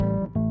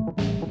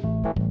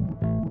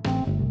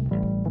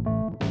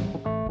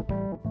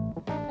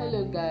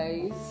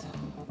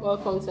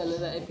Welcome to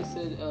another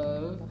episode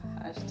of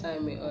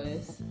Hashtag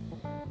MayOS.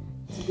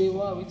 Today,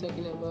 what are we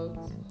talking about?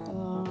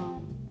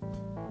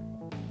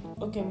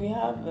 Okay, we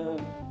have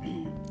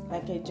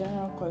like a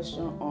general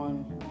question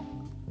on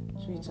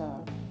Twitter.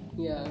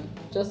 Yeah,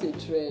 just a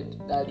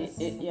thread that's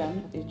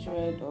a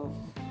thread of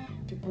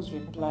people's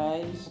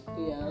replies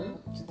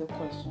to the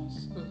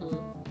questions.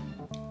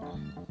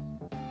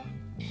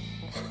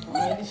 I'm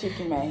already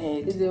shaking my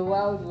head. It's a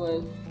wild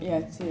one. Yeah,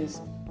 it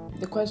is.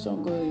 The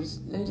question goes,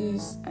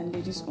 ladies and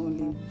ladies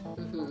only.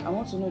 I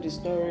want to know the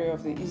story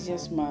of the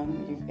easiest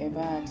man you've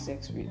ever had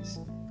sex with.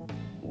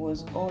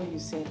 Was all you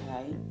said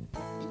hi?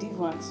 Did you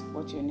even ask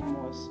what your name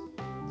was?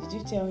 Did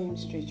you tell him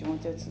straight you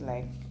wanted to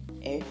like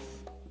F?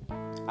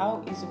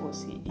 How easy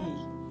was he?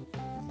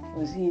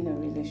 Was he in a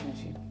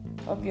relationship?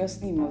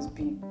 Obviously he must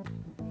be.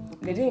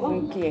 They didn't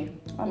even care.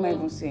 What am I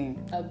even saying?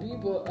 But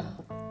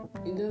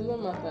it does not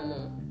matter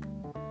now.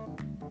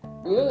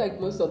 You know, like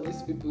most of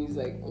these people is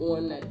like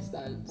one night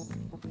stands.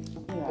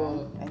 Yeah,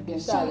 but I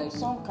guess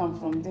some come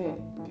from there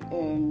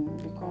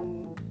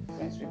become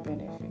friends with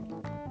benefit.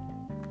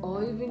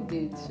 Or even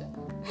date.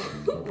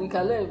 We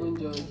cannot even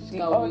judge. The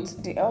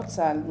odds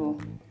are low.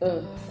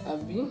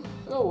 Abi?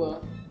 Oh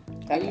well.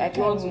 I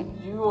can't. Do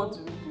you want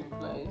to read the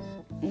replies?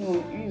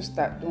 No, you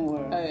start. Don't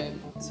worry. Alright.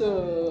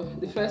 So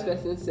the first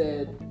person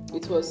said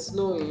it was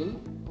snowing,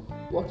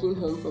 walking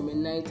home from a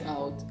night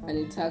out, and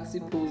a taxi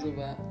pulls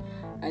over,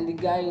 and the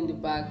guy in the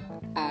back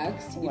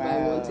asked if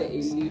I wanted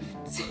a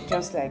lift.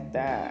 Just like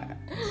that.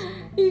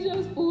 He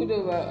just pulled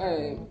over.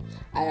 Alright.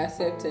 I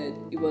accepted.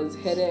 He was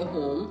headed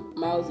home,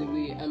 miles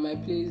away, and my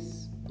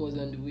place was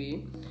on the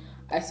way.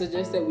 I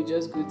suggested we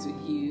just go to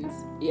his.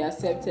 He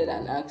accepted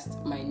and asked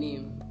my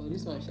name. Oh,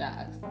 this one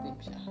asked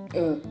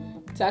name.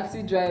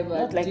 Taxi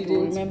driver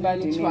didn't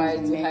really try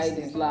to hide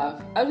his laugh.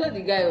 After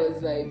the guy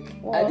was like,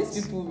 "Are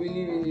these people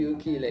really, really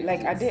okay?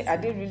 Like are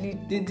they really?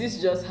 Did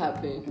this just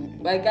happen?"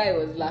 My guy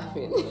was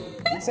laughing.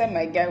 You said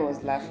my guy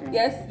was laughing.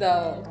 Yes,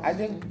 sir. Are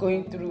they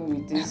going through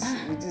with this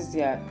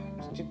their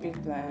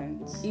stupid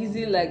plans?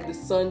 Easy like the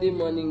Sunday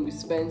morning we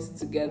spent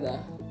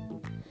together.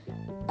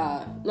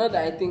 Not that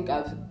I think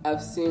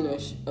I've seen or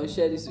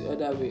shared this the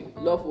other way.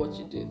 Love what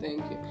you do.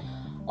 Thank you.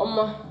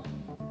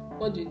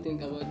 What do you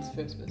think about this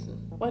first person?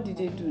 What did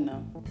they do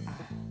now?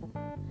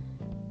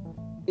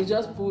 He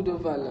just pulled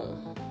over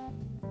now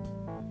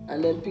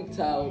and then picked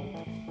her up.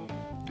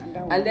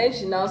 And then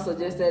she now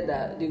suggested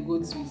that they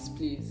go to his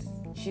place.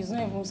 She's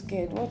not even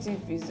scared. What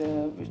if he's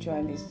a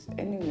ritualist?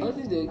 Anyway. What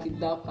if they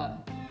kidnap her?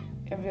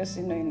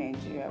 Obviously not in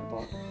Nigeria,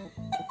 but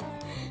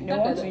you don't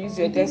want to use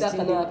your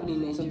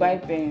destiny to buy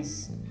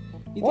pens.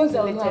 You think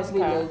that will happen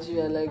in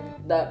Nigeria? Like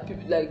that,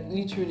 like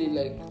literally,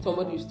 like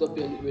somebody will stop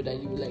you on the road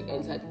and you will like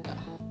enter the car.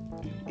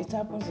 It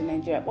happens in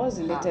Nigeria. What's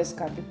the latest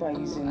car people are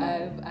using?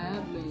 I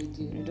have no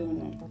idea. You don't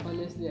know.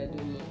 Honestly, I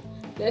don't know.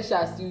 They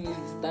shall still use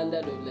the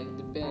standard of like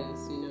the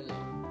Benz, you know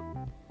now.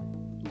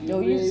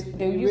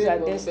 They'll use our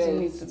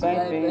destiny to buy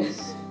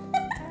Benz.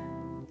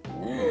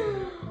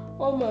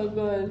 Oh my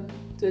god.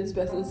 So this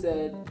person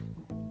said,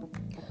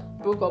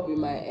 broke up with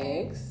my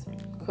ex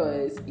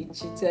because he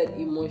cheated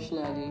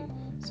emotionally.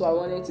 So I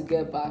wanted to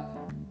get back,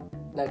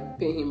 like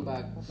pay him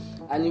back,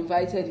 and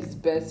invited his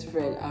best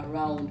friend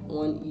around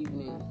one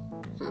evening.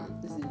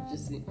 This is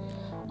juicy.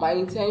 My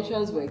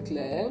intentions were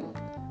clear.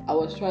 I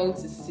was trying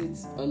to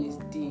sit on his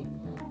D,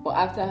 but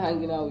after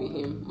hanging out with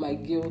him, my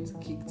guilt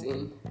kicked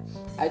in.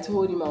 I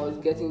told him I was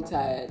getting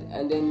tired,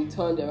 and then he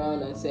turned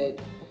around and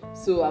said,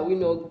 "So are we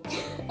not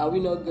gonna? Are we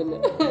not gonna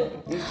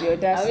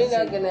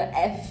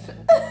F?"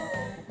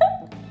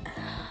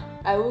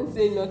 I won't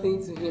say nothing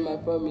to him. I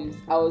promise.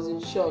 I was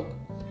in shock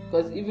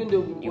because even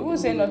though you won't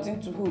say nothing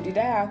to who? Did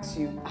I ask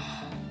you?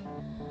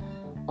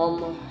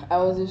 I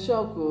was in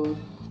shock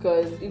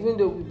because even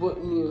though we both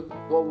knew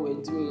what we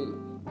were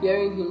doing,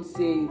 hearing him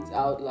say it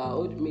out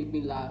loud made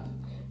me laugh.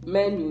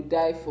 Men will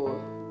die for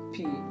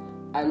P,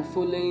 and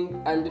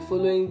the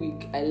following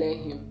week I let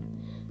him.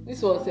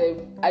 This one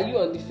said, "Are you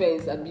on the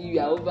fence? Abi, you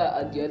are over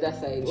at the other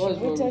side." She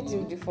waited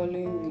till the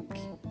following week.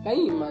 Can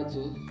you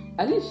imagine?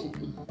 At least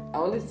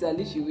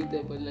she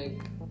waited, but like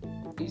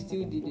you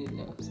still did it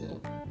now.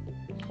 So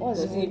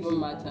does it even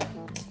matter?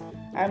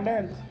 I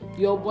learned.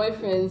 Your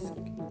boyfriend's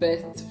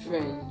best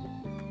friend.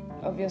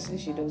 Obviously,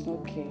 she does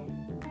not care.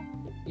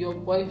 Your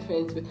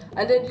boyfriend's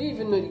and then do you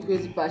even know the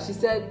crazy part? She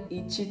said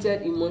he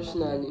cheated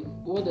emotionally.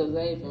 What does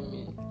that even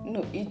mean?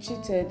 No, he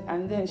cheated,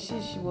 and then she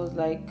was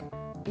like,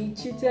 he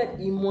cheated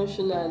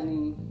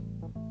emotionally.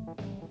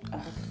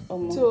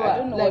 So I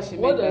don't know what she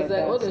meant by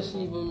that. What does she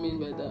even mean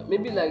by that?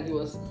 Maybe like he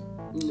was,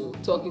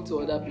 talking to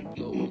other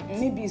people.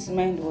 Maybe his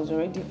mind was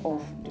already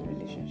off the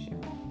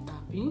relationship.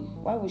 Happy?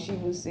 Why would she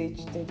even say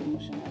cheated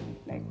emotionally?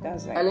 Like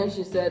that's like. And then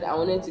she said, "I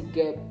wanted to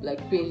pay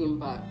him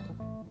back."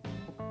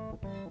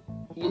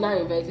 You now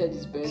invited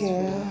his best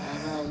friend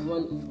around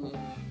one evening.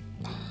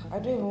 I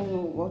don't even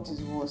know what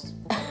is worse.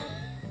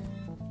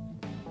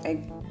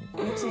 Like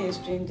meeting a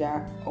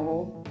stranger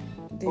or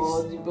this.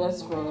 Or the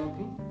best friend.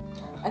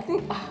 I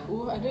think I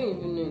don't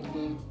even know his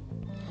name.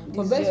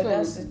 But best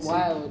friend is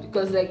wild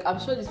because like I'm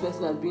sure this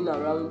person has been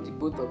around the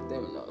both of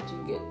them now. Do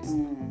you get?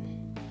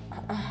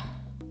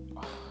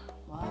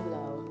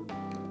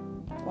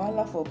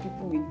 Wahala for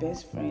people with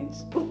best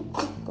friends.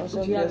 Because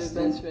do you have a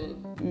best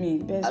friend? Me,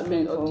 best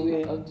friend of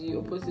the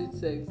opposite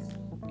sex.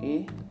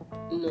 Eh?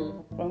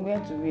 No. From where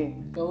to where?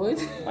 What?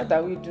 What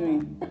are we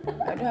doing?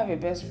 I don't have a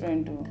best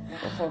friend though.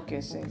 Go fuck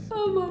yourself.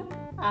 Voila.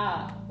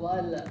 I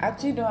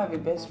actually don't have a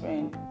best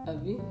friend.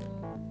 Have you?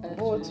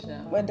 Both,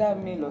 whether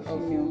male or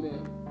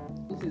female.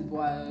 This is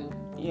wild.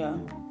 Yeah.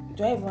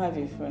 Do I even have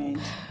a friend?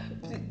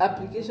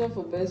 Application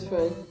for best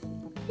friend.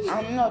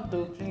 I'm not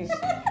though, please.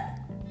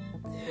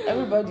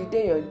 Everybody,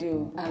 day your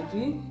deal.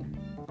 Abi,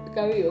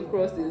 carry your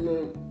cross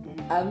alone.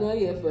 I'm not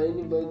here for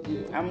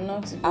anybody. I'm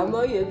not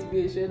here to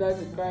be a shoulder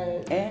to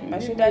cry. My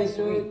shoulder is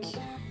weak.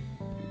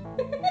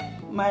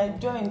 My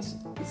joint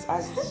is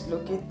as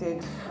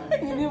dislocated.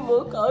 You need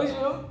more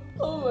calcium.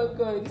 Oh my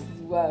god, this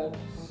is wild.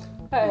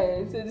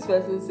 Hi, so this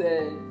person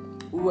said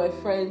we were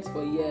friends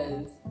for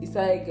years. It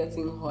started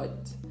getting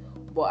hot,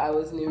 but I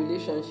was in a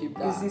relationship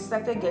that... It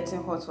started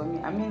getting hot for me.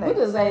 I mean, like... What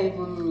does that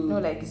even mean? No,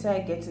 like, it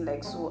started getting,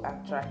 like, so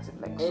attractive,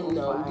 like, so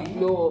now, fine. The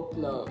glow up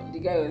now. The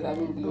guy was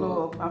having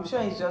glow up. I'm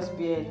sure it's just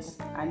beards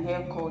and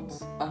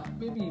haircuts.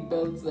 Maybe he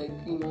belts, like,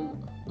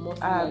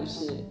 muscle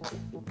abs. and shit.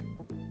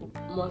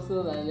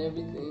 Muscle and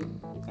everything.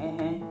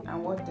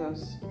 And what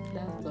else?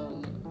 That's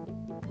done.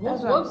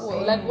 That's what I'm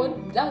saying. Like,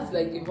 what? That's,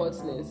 like, the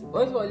hotness.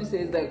 What you say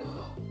is, like,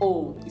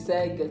 oh, it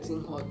started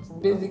getting hot.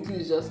 Basically,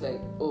 it's just,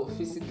 like, oh,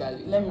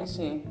 physically. Let me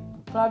say...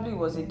 Probably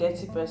was a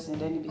dirty person,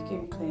 then he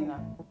became cleaner.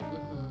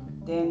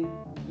 Then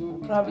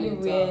probably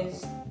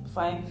wears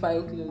fine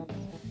clothes,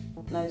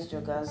 nice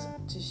joggers,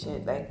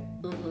 t-shirt, like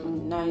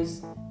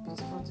nice,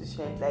 beautiful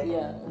t-shirt, like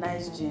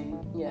nice jean,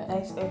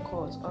 nice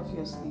haircut,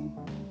 obviously,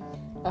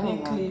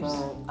 pink clips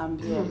and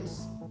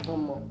beards.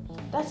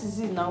 That is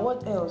it. Now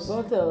what else?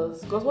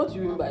 Because what do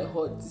you mean by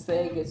hot? It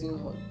started getting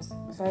hot.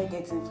 It started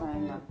getting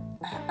fine now.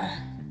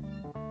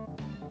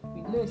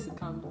 We know it's a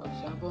calm down,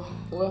 but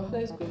well,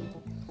 let's go.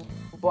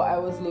 But I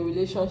was in a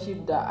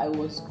relationship that I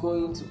was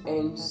going to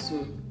end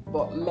soon.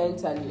 But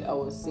mentally, I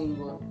was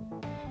single.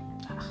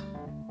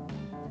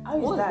 How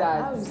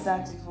is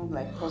that even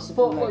like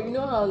possible? But you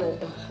know how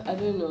like I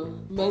don't know.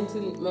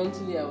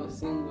 Mentally, I was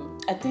single.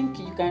 I think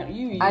you can.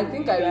 I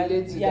think I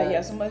relate to that.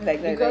 Yeah, somebody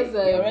like that. Because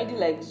you're already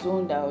like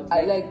zoned out.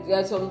 There are like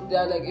a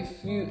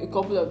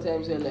couple of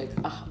times you're like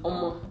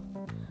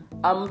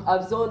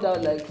I've zoned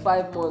out like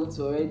 5 months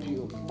already,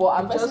 but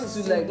I'm just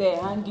too like there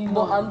hanging.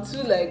 But I'm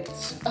too like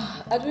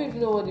I don't even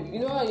know you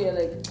know how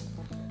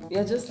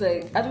you're just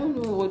like I don't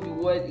know what the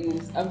word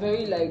is. I'm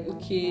very like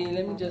okay,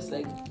 let me just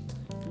like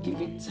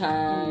give it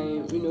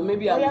time. You know,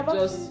 maybe I'm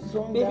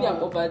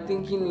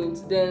overthinking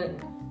it. Then,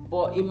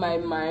 but in my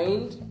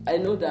mind, I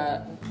know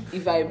that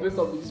if I break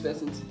up with this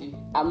person today,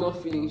 I'm not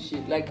feeling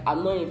shit. Like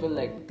I'm not even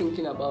like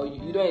thinking about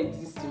you. You don't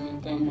exist to me,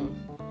 kind of.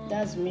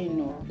 That's me,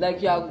 no.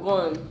 Like you're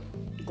gone.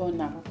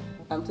 Now.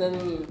 I'm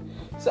telling you.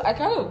 So I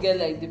kind of get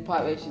like the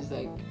part where she's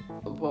like,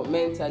 but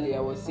mentally I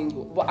was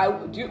single.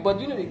 But do you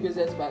know the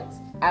craziest part?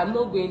 I'm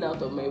not going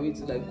out of my way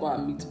to like go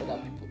and meet other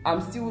people.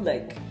 I'm still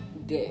like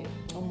there.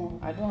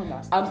 I don't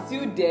understand. I'm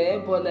still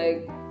there, but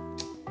like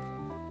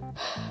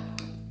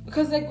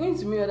because like going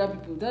to meet other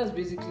people, that's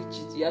basically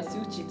cheating. You're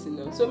still cheating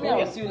now. So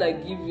I'll still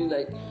like give you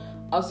like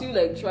I'll still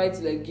like try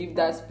to like give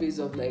that space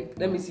of like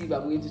let me see if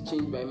I'm going to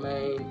change my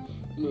mind.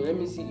 You know, let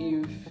me see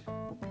if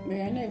but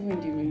you're not even in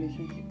the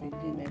relationship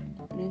again, like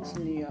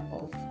mentally you're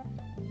off.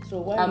 So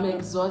why I'm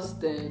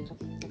exhausted.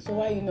 So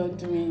why are you not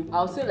doing?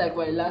 I'll say like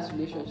my last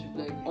relationship,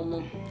 like I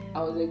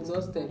was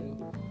exhausted,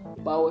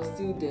 but I was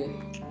still there.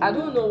 I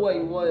don't know what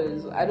it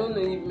was. I don't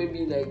know if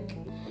maybe like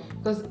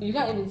because you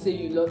can't even say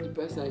you love the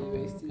person and you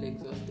were still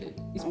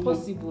exhausted. It's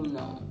possible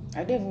now.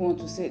 I don't even want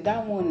to say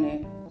that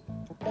one.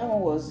 That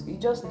one was you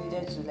just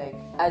needed to like.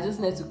 I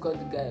just need to cut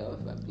the guy off.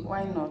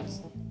 Why not?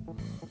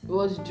 It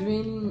was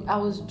draining. I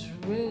was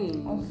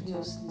drained.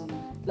 Obviously.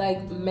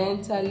 Like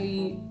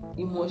mentally,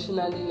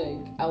 emotionally,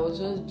 like I was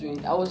just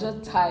drained. I was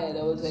just tired.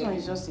 I was this like, one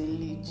is just a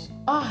leech.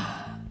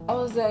 I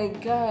was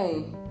like,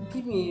 guy,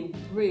 give me a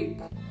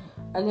break,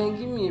 and then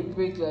give me a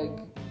break, like,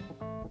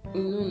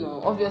 you know.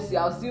 Now, obviously,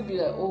 I'll still be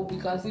like, oh, we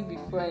can still be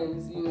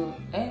friends, you know.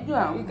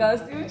 We can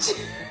still.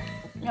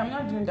 I'm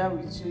not doing that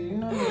with you. You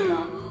know me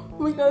now.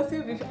 We can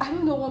still be. I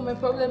don't know what my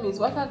problem is.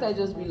 Why can't I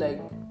just be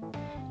like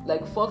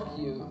fuck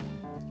you?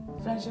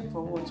 Friendship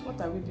for what? What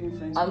are we doing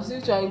friendship? I'm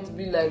still trying to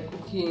be like,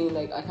 okay,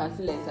 like I can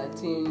still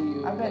entertain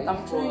you.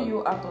 I'm throwing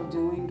you out of the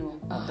window.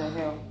 What the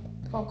hell?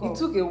 Fuck off. It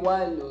took a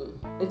while though.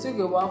 It took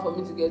a while for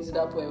me to get to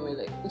that point where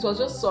like it was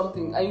just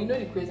something, and you know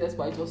the craziest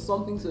part, it was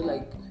something so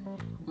like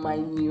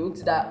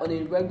minute that on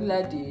a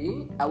regular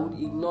day I would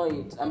ignore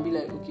it and be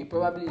like, okay,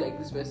 probably like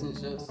this person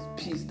is just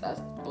pissed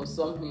or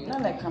something.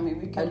 Not like I'm a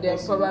wicked and then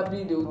person.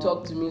 Probably they will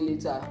talk to me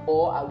later,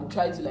 or I would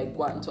try to like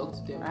go and talk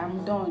to them.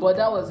 I'm done. But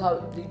that was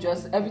how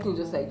everything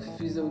just like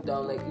fizzled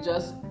down, like it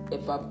just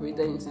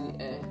evaporated into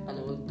the air, and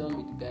I was done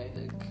with the guy.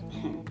 Like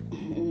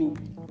me,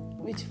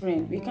 which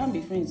friend? We can't be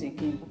friends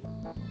again.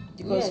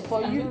 Because Yes,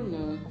 for I you, don't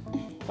know.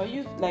 for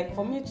you, like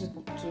for me to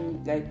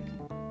like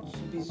to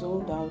be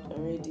zoned out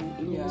already,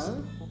 it means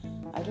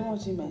I don't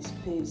want you in my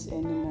space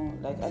anymore.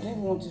 Like I don't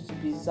even want you to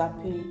be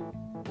zapping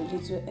the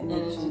little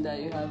energy that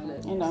you have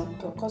left. You know,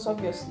 because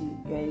obviously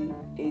you're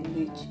a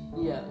leech.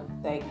 Yeah.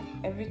 Like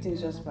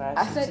everything's just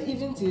parasitic. I said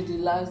even till the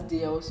last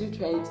day, I was still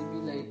trying to be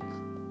like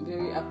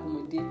very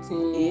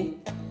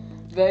accommodating.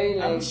 Very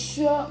like. I'm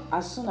sure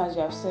as soon as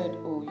you have said,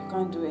 "Oh, you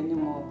can't do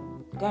anymore,"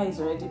 guy is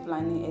already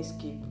planning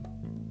escape.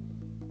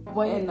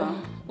 But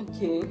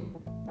okay.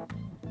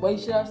 But you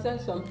should have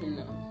said something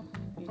now.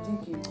 You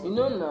think it? You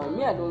know now,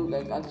 me I don't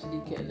like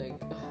actually care. Like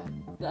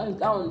that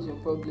one's your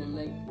problem.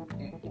 Like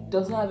it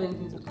doesn't have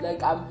anything to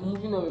like. I'm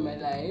moving on with my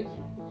life.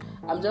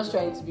 I'm just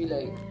trying to be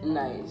like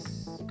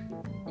nice.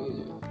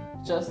 You know,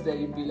 just that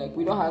you'd be like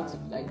we don't have to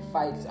like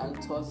fight and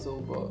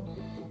tussle, but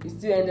it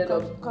still ended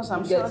up because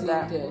I'm sure getting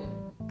that there.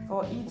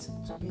 For it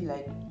to be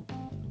like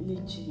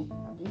leechy,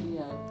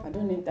 Yeah, I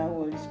don't need that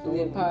word.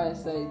 the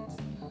parasite,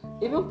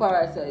 even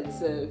parasite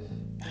itself.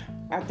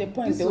 At the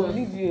point they will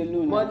leave you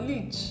alone. But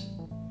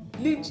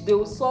leech, they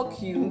will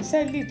suck you. You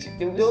said leech,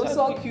 they will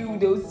suck you.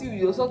 They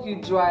will suck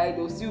you dry.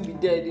 They will still be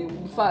dead.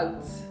 In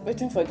fact,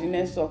 waiting for the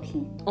next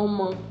sucking.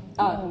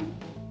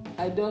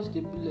 I dodged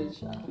the bullet.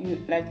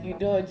 You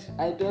dodged.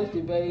 I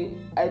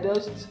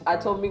dodged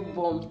atomic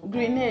bomb.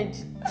 Grenade.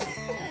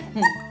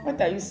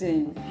 What are you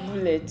saying?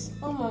 Bullet.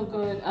 Oh my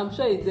god, I'm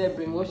sure he's there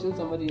brainwashing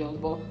somebody else.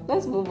 But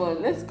let's move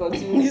on. Let's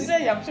continue. You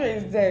say I'm sure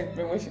he's there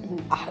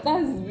brainwashing.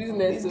 That's his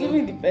business. He's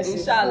giving the person.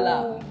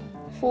 Inshallah.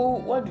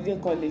 Full. What do they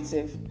call it?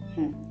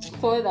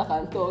 Somebody that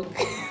can talk.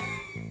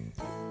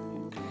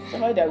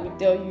 Somebody that will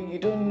tell you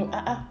don't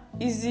know.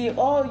 Easy,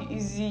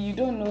 easy. You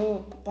don't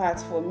know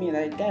parts for me.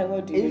 Like guy,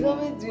 what do you? He's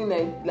always doing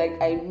like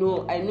I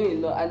know a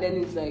lot, and then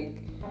it's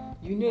like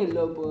you know a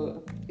lot,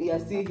 but you're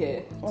still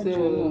here. What so do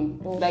you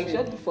know? like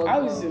shut the fuck up.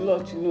 How is a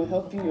lot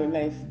helping your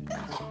life?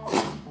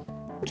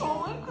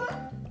 Oh my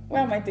god. Why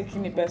am I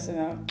taking it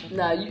personal?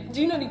 Nah,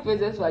 do you know the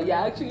craziest part? You're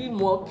actually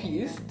more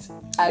pissed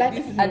at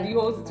the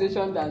whole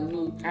situation than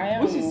me. I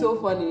am. Which is so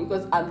funny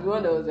because I'm the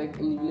one that was like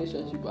in a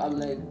relationship. I'm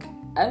like,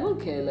 I don't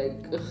care.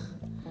 Like,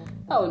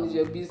 that one is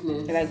your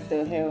business. Like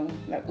the hell?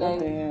 Like what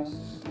the hell?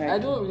 Like, I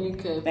don't really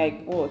care.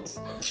 Like what?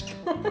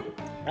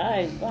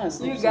 Alright, go and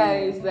sleep. You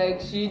guys,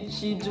 like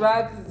she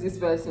drags this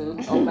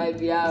person on my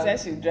behalf. She said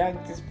she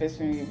dragged this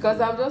person.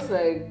 Because I'm just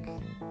like,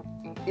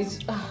 it's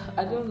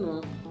I don't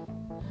know.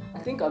 I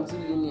think I'm too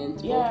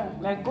lenient. Yeah,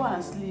 like go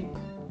and sleep.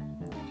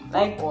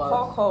 Like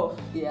fuck off.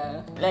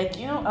 Yeah. Like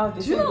you know how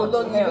this you know how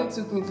long it even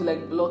took me to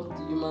like block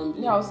the human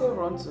being? Yeah, I'll say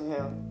run to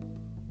hell.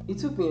 It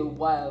took me a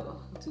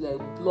while to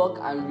like block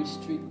and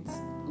restrict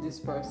this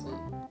person.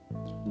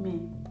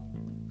 Me.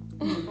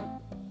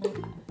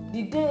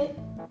 The day,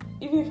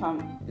 even if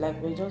I'm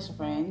like we're just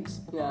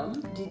friends,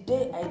 the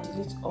day I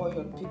delete all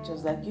your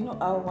pictures, like you know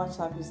how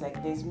WhatsApp is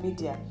like there's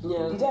media.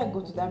 Yeah. The day I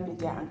go to that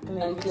media and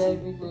clear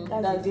everything.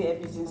 That's the day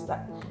everything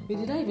starts. But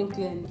did I even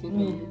clear anything?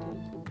 Me.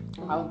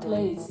 I'll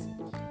clear it.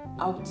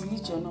 I'll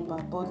delete your number,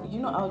 but you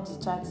know how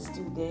the chat is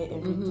still there,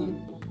 everything.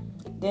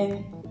 Mm-hmm.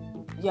 Then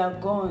you're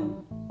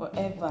gone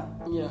forever.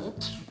 Yeah.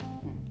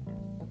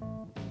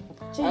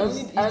 I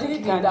only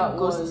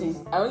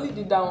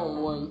did that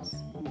one once.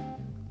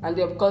 And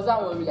then because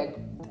that one like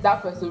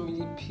that person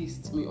really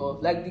pissed me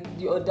off. Like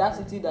the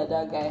audacity that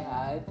guy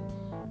had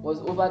was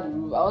over the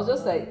roof. I was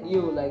just like, yo,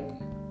 like,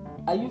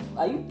 are you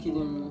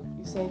kidding me?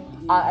 You said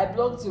I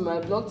blocked him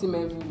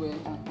everywhere.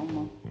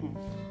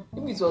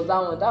 If it was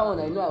that one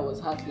I know I was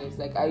heartless.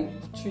 Like I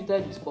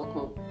treated this fuck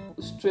up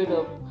straight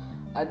up.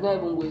 I didn't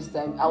even waste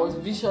time. I was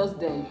vicious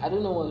then. I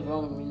don't know what's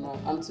wrong with me now.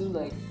 I'm too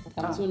nice.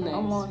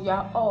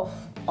 You're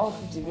off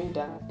the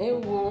radar. Hey,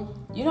 whoa.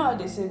 You know how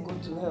they say go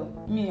to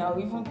hell? Me, I'll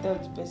even tell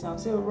the person, I'll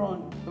say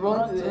run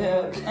to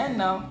hell. And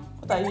now,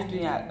 what are you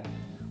doing on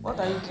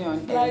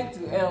earth? Fly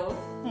to hell.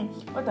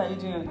 What are you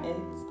doing on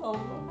earth? Oh.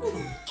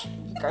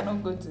 You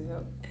cannot go to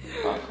hell.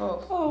 Fuck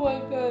off. Oh my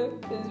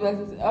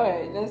god.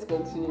 Alright, let's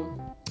continue.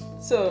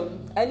 So,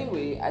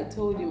 anyway, I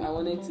told him I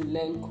wanted to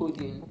learn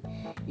coding.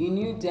 He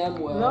knew damn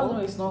well. We all know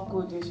it's not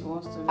coding she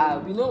wants to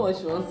learn. We know what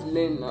she wants to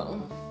learn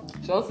now.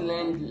 She wants to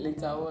learn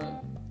later on.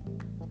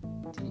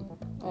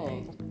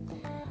 Alright.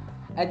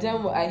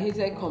 I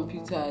hated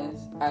computers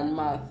and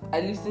math.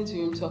 I listened to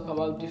him talk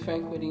about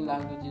different coding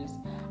languages.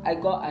 I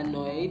got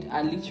annoyed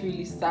and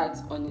literally sat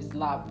on his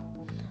lap.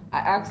 I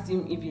asked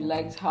him if he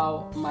liked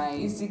how my...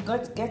 Is he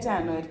getting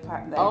annoyed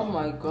part? Like, oh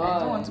my god. I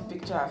don't want to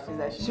picture her face.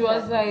 Like, she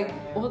was like,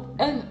 what?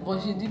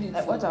 But she did it.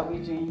 Like, what are we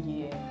doing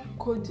here?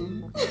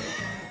 Coding.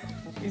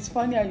 It's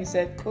funny how you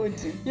said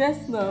coding.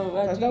 Yes, no.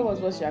 Because that was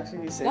what she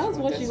actually said. That's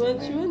what she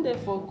went. She went there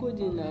for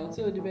coding now.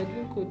 So they were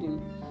doing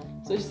coding.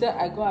 So she said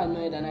I got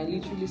annoyed and I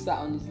literally sat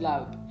on his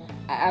lap.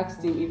 I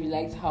asked him if he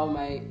liked how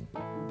my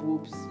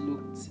boobs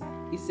looked.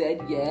 He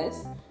said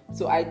yes.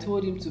 So I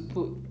told him to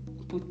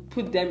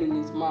put them in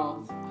his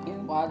mouth.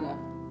 Voila.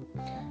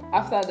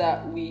 After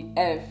that, we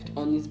effed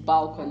on his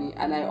balcony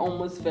and I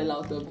almost fell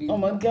out of it. Oh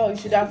my girl, you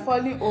should have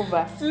fallen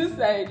over.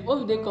 Suicide. What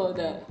do they call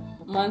that?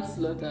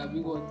 manslaughter. Be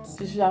what?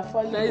 She should have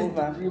fallen First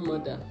over. degree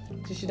murder.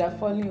 She should have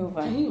fallen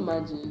over. Can you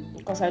imagine?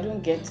 Because I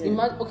don't get it.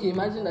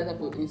 Imagine that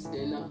type of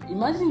incident now.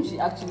 Imagine if she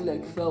actually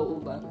like fell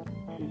over,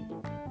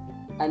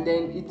 and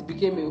then it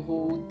became a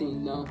whole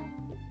thing now.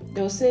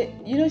 They'll say,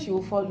 she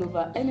will fall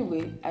over.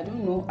 Anyway, I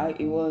don't know how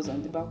it was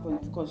on the balcony.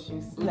 Of course,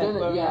 she's like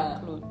wearing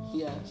her clothes.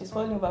 Yeah. She's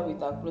falling over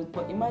with her clothes.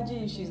 But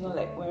imagine if she's not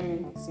like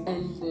wearing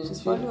anything.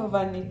 She's falling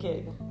over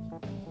naked.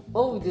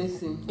 What would they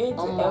say?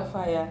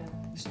 Hellfire.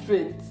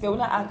 Straight. They will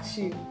not ask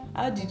you,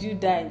 how did you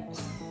die?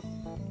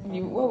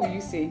 What will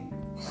you say?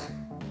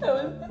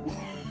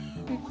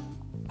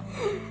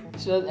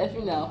 She was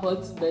effing her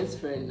hot best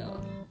friend now.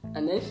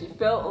 And then she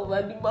fell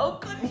over the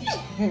balcony.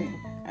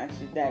 And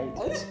she died.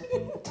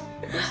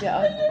 They say,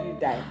 how did you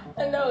die?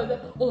 And I was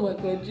like, oh my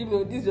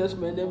god, this just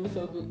reminded me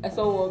something. I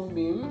saw one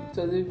meme, it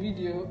was a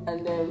video,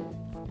 and then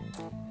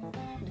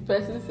the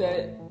person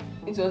said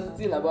it was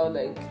still about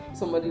like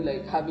somebody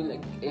like having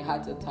like a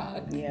heart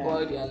attack,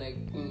 or they are like,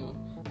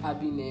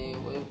 having a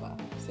whatever,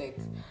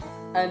 sex.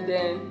 And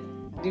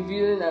then the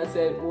video now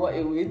said, what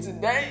a way to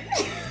die.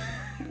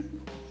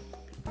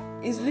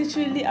 It's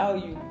literally how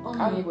you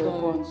were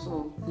born,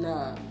 so.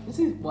 Nah, this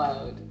is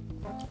wild.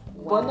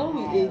 But not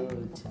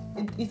with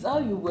it's how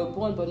you were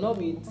born, but not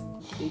with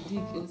a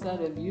dick inside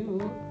of you.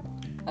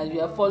 And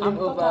you are falling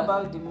over. I'm talking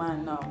about the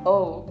man now.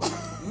 Oh.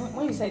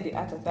 When you say the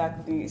heart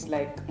attack thing, it's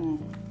like,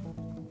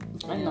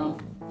 I know.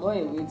 What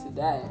a way to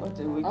die. What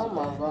a way to die. Oh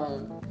my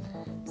god.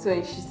 So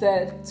she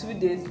said 2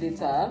 days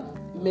later,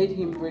 made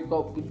him break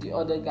up with the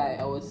other guy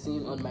I was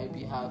seeing on my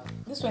behalf.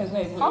 This one is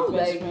not even your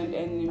best friend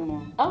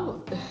anymore.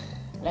 Oh.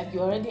 Like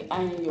you already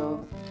eyeing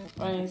your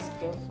friend's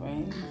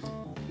girlfriend.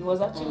 He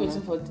was actually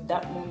waiting for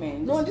that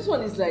moment. No, this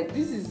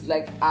is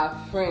like our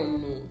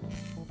friend,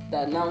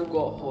 that now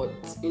got hot.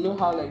 You know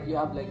how like you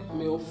have like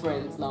male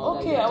friends now.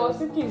 Okay, I was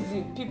thinking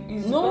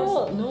is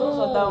no.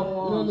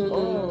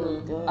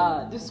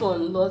 This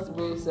one lost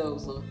brain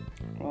cells.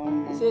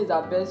 He says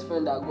our best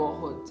friend that got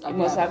hot. It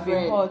must have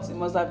been hot. It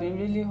must have been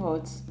really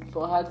hot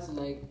for her to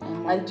like.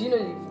 And do you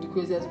know the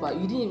craziest part?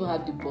 You didn't even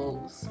have the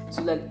balls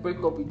to like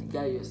break up with the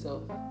guy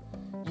yourself.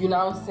 You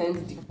now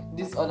send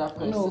this other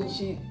person. No,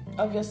 she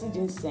obviously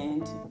didn't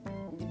send.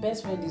 The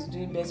best friend is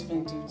doing best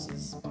friend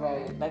duties.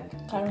 Right. Like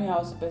carrying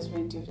out best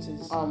friend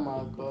duties. Oh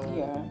my god.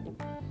 Yeah.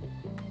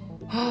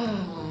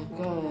 Oh my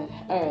god.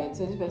 Alright,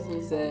 so this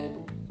person said,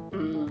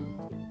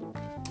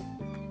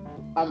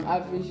 I'm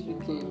average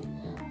looking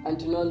and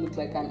do not look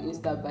like an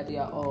Insta baddie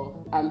at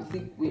all. I'm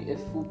thick with a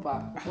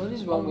fupa. What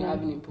is wrong with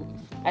having a fupa?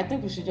 I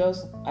think we should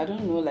just, I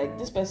don't know, like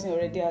this person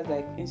already has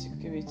like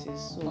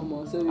insecurities. So I'm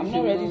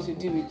not ready to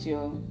deal with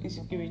your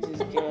insecurities,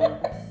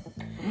 girl.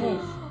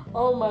 Move.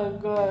 Oh my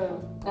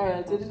god.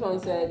 Alright, so this one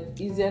said,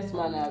 easiest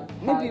man I've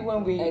maybe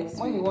when we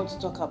want to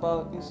talk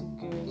about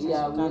insecurities.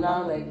 Yeah, we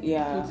now like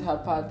put her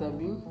part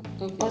of you.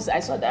 Because I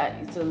saw that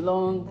it's a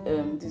long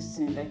this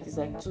thing, like it's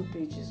like 2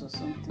 pages or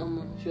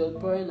something. She was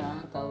pouring her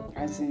heart out.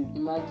 I see.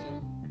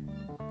 Imagine.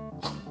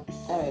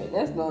 Alright,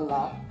 let's not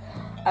laugh.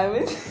 I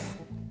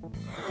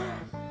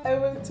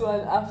went to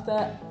an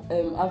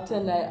after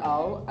night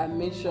out and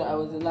made sure I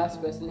was the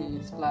last person in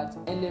his flat.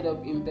 Ended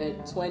up in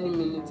bed 20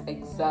 minutes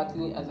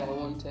exactly as I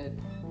wanted.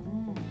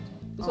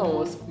 This one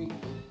was quick.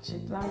 She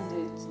planned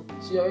it.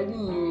 She already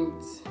knew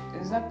it.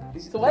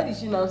 Exactly. So why did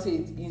she now say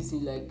it's easy?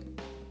 Like,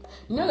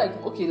 do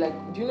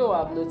you know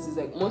what I've noticed?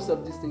 Like most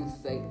of these things,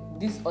 like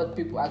these odd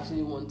people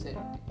actually wanted.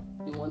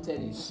 They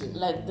wanted it too.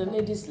 Like the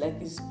ladies,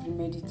 like it's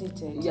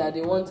premeditated. Yeah,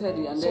 they wanted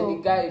it, and then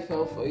the guy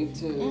fell for it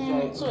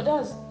too. So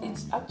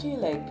it's actually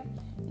like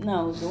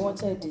now they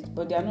wanted it,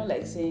 but they are not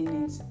like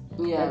saying it.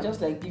 Yeah, they're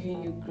just like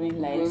giving you green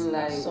lights.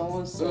 Like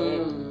someone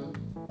said.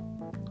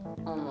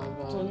 Oh my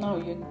god. So now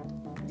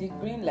the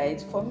green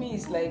light for me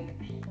is like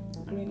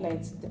green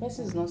light. The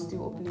person is not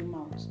still opening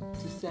mouth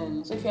to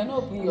send. So if you're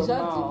not opening your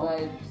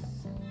mouth,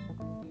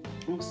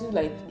 I'm still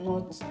like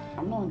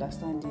I'm not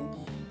understanding.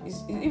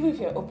 Even if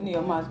you're opening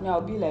your mouth, I'll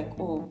be like,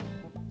 oh,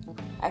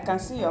 I can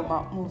see your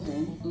mouth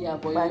moving. Yeah,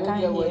 but I can't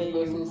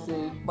hear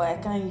you. But I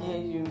can't hear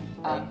you.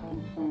 Kind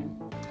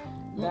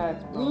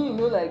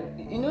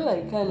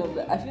of.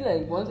 Like, I feel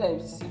like once I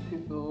see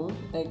people,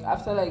 like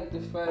after like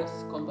the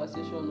first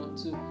conversation or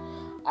two,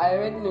 I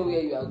already know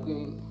where you are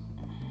going.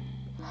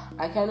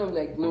 I kind of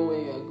like know where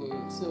you are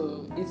going.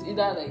 So it's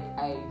either like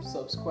I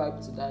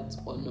subscribe to that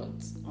or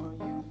not.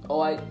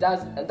 Or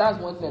that's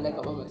one thing I like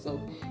about myself.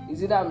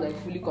 Is either I'm like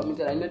fully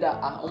committed. I know that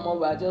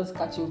we are just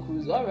catching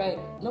cruise. Alright,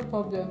 no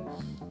problem.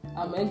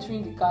 I'm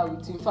entering the car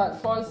with you. In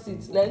fact, front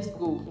seat, let's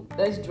go.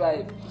 Let's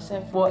drive.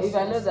 But if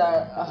I know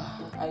that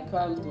I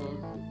can't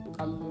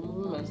I'm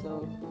removing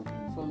myself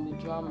from the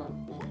drama.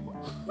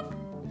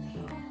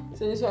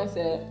 So this one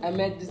said, I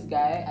met this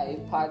guy at a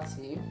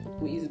party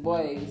with his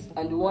boys,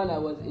 and the one I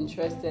was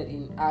interested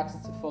in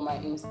asked for my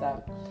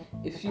Insta.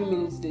 A few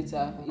minutes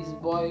later, his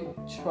boy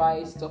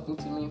tries talking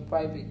to me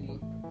privately.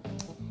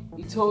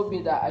 He told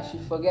me that I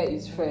should forget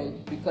his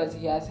friend because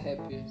he has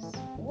herpes.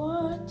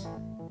 What?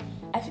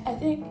 I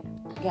think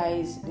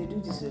guys, they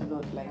do this a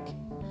lot. Like,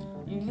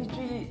 you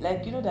literally,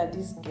 like, you know that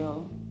this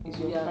girl, is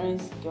your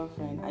friend's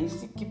girlfriend, and you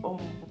still keep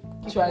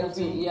trying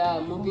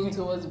to moving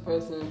towards the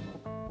person.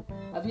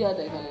 Have you had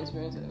like an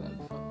experience like that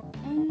before?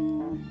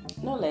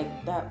 Not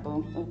like that,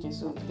 but okay.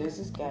 So there's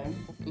this guy.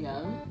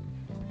 Yeah.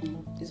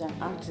 He's an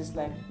artist,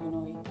 like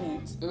he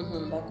paints.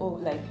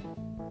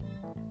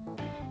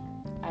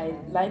 I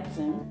liked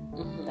him.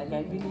 Like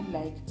I really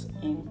liked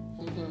him.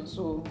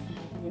 So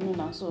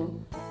now, so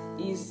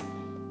this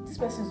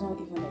person is not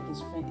even like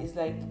his friend. It's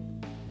like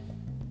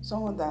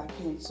someone that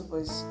paints, so but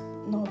it's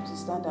not up to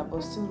standard,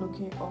 but still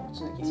looking up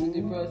to him.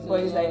 The person, but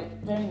he's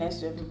like very nice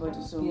to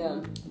everybody, so yeah,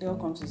 they all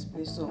come to his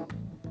place. So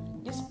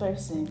this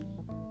person,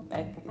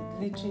 like,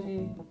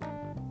 literally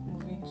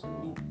moving to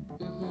me.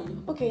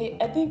 Okay,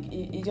 I think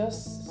he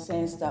just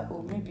sensed that,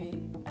 oh,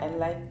 maybe I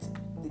liked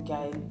the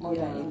guy more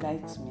than he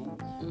liked me.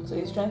 So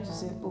he's trying to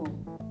say, oh,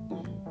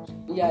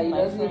 he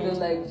doesn't even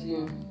like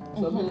you,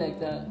 something like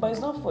that. But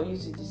it's not for you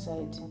to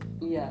decide.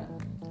 Yeah.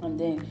 And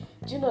then,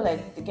 do you know,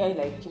 like, the guy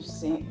like keeps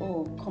saying,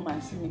 oh, come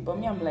and see me. But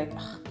me, I'm like,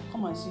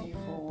 come and see you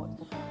for what?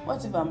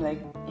 What if I'm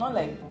like, not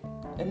like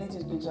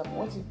anything's going to happen?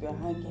 What if we're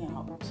hanging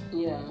out?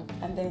 Yeah.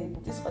 And then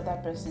this other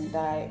person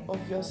that I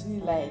obviously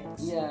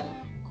likes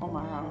come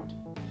around.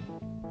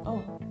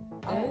 Oh,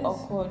 how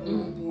awkward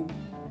will it be?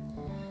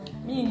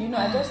 Me,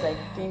 I just like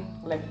think,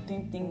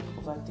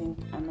 overthink,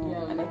 and all.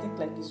 Yeah. And I think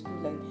like it's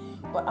good,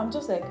 like, but I'm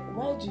just like,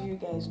 why do you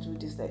guys do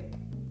this? Like,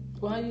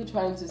 why are you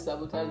trying to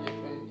sabotage your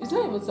friend? It's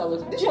not even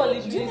sabotage. This one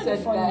literally said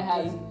the guy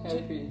has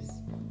herpes.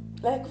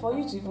 Like, for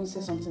you to even say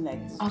something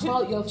like this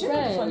about your friend. You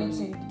know the funny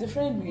thing, the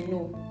friend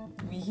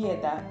we hear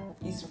that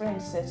his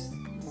friend says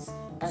this,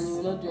 and he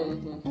will not do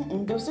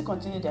anything. They'll still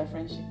continue their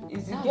friendship.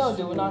 It's the girl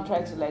they will now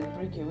try to like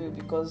break away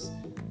because.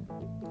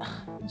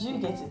 Do you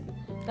get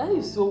it? That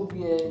is so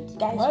weird.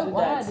 Guys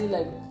why are they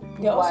like?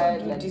 They also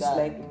do like this that?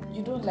 Like,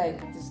 you don't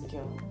like this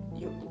girl.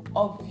 You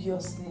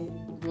obviously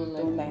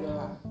don't like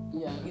her.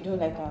 Yeah. You don't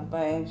like her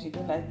vibes. You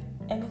don't like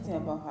anything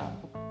about her.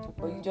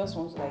 But you just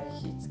want to like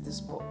hit the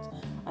spot.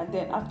 And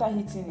then after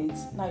hitting it,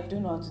 now you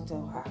don't know how to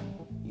tell her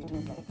you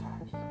don't like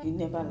her. You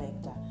never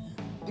liked her.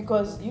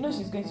 Because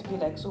she's going to be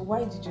like, so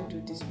why did you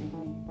do this with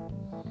me?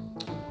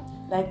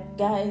 Like,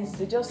 guys,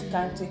 they just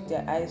can't take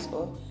their eyes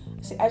off.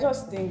 See, I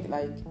just think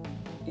like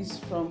it's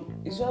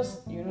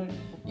just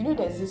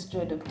there's this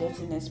dread of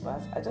dirtiness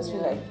part. I just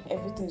feel like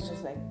everything's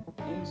just like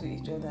into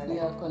each other.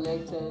 Like,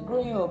 connected.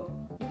 Growing up,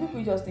 you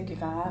people just think you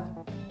can have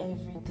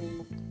anything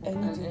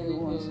you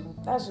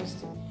want. That's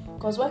just it.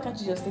 Because why can't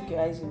you just take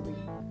your eyes away?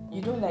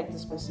 You don't like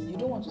this person. You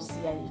don't want to see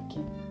her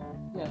again.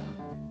 Yeah.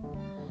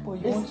 But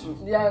you want to.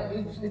 Yeah,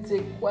 it's a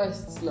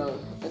quest now.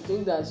 I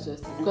think that's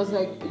just it. Because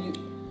like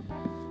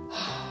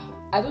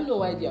I don't know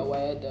why they are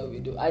wired that way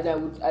though. I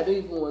don't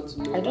even want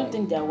to know. I don't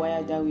think they are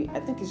wired that way. I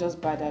think it's just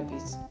bad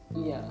habits.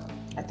 Yeah.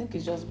 I think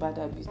it's just bad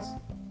habits.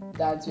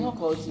 That's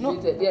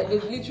cultivated. Yeah,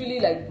 they've literally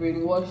like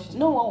brainwashed.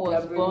 No one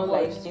was born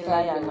like a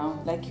liar now.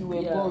 Like you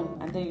were born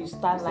and then you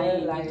start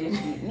lying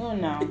immediately. No,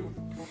 now.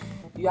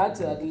 You had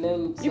to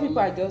learn. You people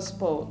are just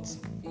spoiled.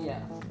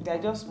 Yeah. They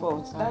are just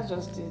spoiled. That's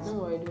just it. Don't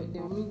worry, they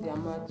will meet their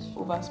match.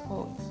 Over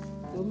spoiled.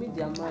 They will meet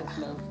their match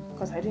now.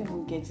 Because I didn't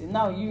even get it.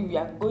 Now you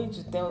are going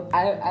to tell.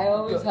 I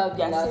always have.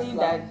 You are saying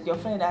that your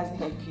friend has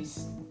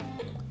herpes.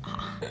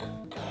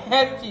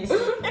 Herpes.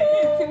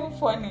 It's even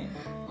funny.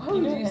 Why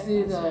would you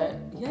say that?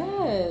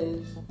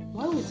 Yes.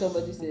 Why would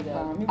somebody say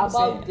that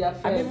about their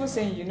friend? I'm even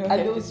saying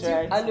herpes,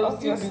 right? And they'll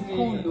still be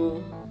cool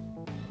though.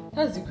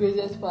 That's the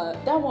craziest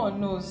part. That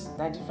one knows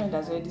that the friend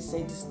has already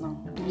said this now.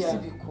 They will still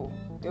be cool.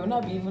 They will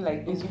not be even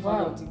like making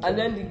fun of the girl. And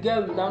then the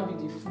girl will now be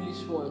the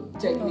foolish one,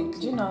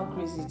 technically. Do you know how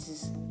crazy it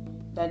is?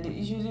 That they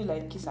usually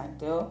like kiss and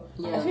tell.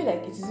 Yeah. I feel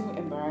like it is even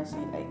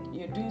embarrassing. Like,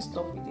 you're doing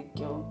stuff with a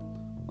girl.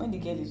 When the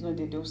girl is not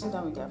there, they'll sit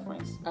down with their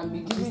friends and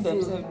be giving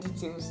themselves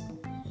details.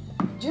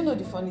 Do you know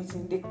the funny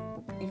thing?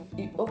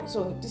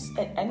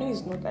 I know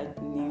it's not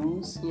like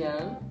news.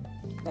 Yeah.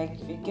 Like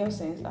if a girl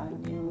sends her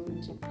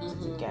nude to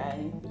the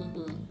guy,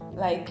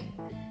 like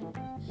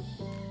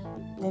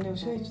then they'll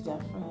show it to their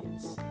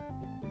friends.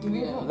 They will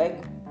even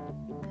like,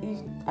 if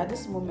at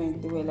this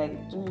moment they were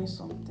like doing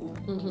something.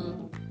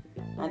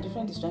 And the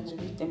friend is trying to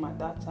reach them at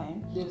that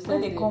time.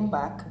 When they come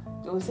back,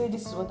 they will say,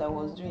 this is what I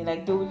was doing.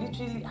 Like, they will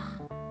literally,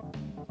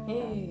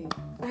 hey.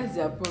 That's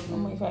their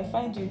problem. If I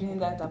find you doing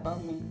that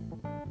about me,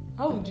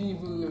 how would you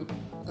even know?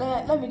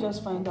 Let me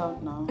just find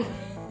out now.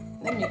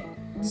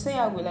 The same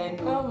how will I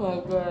know? Oh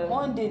my God.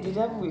 Long day the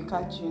devil will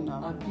catch you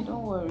now.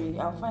 Don't worry,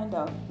 I'll find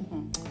out.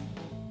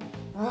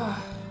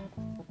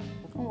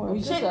 Don't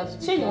worry.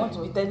 Say you want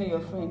to be telling your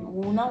friend,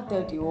 we will now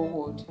tell the whole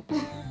world.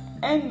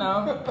 And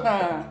now,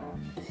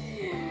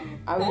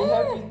 I will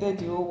help you tell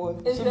the whole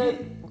world.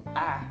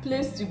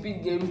 Play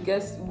stupid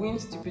games, win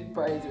stupid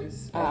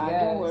prizes.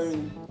 Don't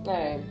worry.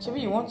 Right.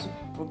 You want to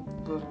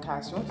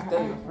broadcast, you want to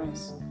tell your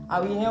friends. I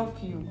will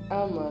help you.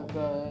 Oh my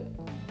God.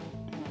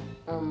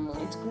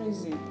 It's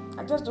crazy.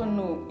 I just don't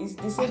know. It's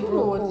the same I don't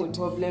know what the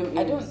problem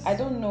is. I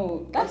don't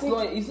know.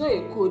 It's not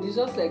a code. It's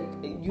just like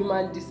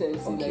human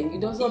decency. Okay. Like,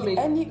 it doesn't make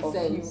any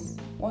sense.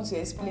 want to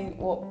explain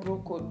what bro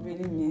code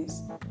really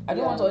means. I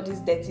don't Yeah. want all these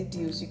dirty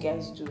deals you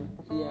guys do.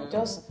 Yeah.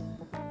 Just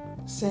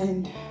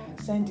send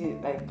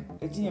it like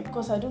a DM,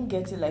 because I don't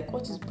get it. Like,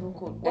 what is bro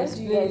code? Why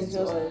do you Explain guys it to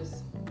just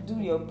us. do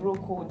your bro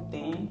code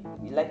thing?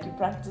 Like, you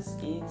practice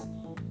it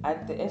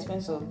at the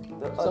expense of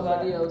the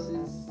Somebody other,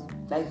 else's.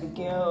 like the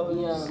girls.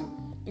 Yeah.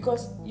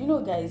 Because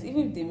guys,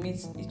 even if they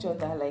meet each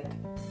other, like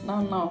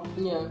now,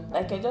 Yeah.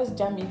 like I just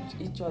jam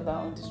each other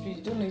on the street.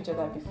 You don't know each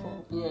other before.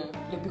 Yeah.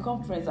 They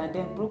become friends, and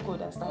then bro code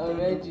has started.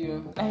 Already.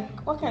 Like,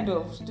 what kind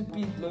of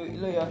stupid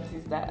loyalty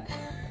is that?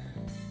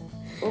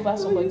 Over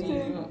somebody,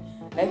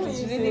 like,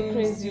 it's really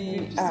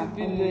crazy.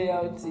 Stupid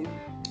loyalty.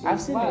 I've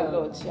It's seen wild. a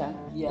lot, yeah.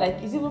 Yeah.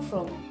 Like, it's even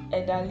from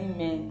elderly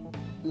men.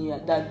 Yeah,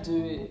 that do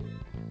it.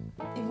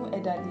 Even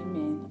elderly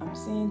men. I'm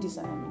saying this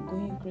and I'm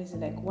going crazy.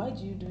 Like, why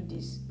do you do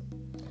this?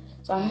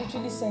 So I'm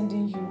literally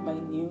sending you my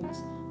nudes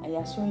and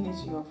you're showing it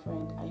to your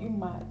friend. Are you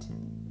mad?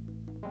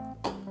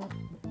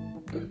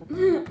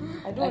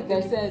 I don't Like I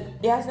think said,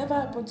 it has never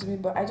happened to me,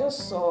 but I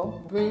just saw.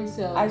 brain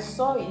cells. I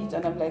saw it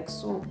and I'm like,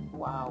 so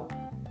wow.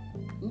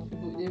 These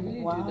people, they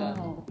really Wow. do that.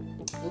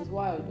 It's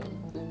wild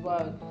though. It's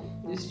wild.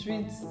 The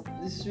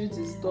streets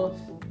is tough.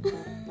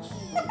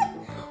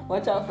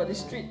 Watch out for the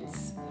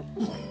streets.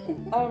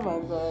 Oh my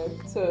god.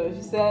 So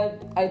she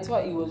said, I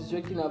thought he was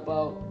joking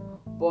about,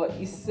 but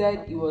he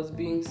said he was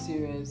being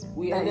serious.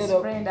 We ended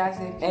up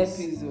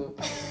effing.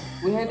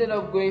 We ended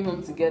up going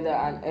home together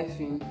and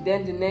effing.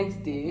 Then the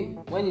next day,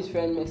 when his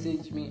friend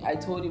messaged me, I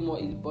told him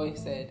what his boy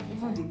said.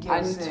 Even the girl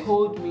And he said,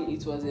 told me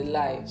it was a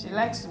lie. she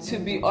likes To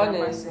be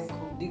honest,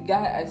 the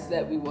guy I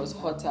slept with was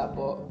hotter,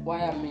 but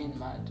why are men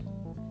mad?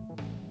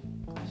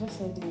 I just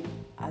said it.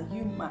 Are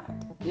you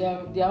mad? They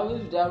are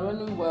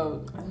running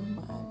wild. Are you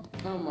mad?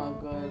 Oh my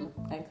god,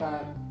 I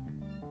can't.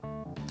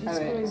 It's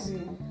Alright.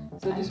 crazy.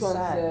 So this I'm one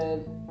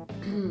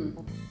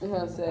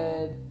sad.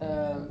 said,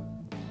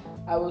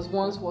 I was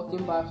once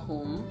walking back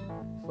home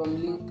from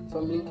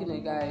linking a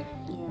guy.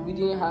 Yeah. We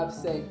didn't have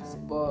sex,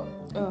 but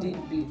Oh. we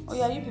did beat. Oh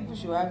yeah, you people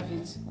should have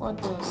it.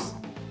 What else?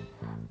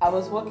 I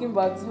was walking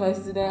back to my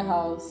student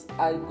house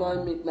at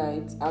gone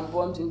midnight and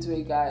bumped into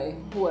a guy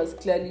who was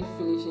clearly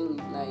finishing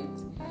his night.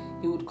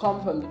 He would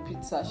come from the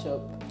pizza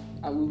shop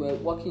and we were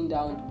walking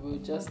down the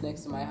road just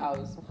next to my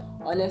house.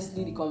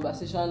 Honestly, the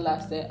conversation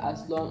lasted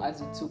as long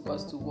as it took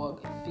us to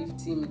walk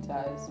 50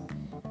 meters.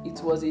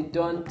 It was a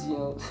done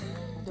deal.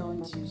 Don't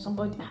you?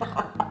 Somebody.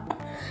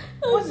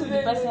 What if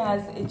the person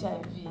has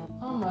HIV?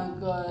 Oh my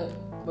god,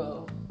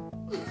 bro.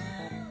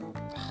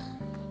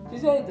 She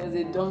said it was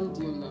a done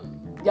deal now.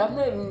 You have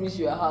not even reached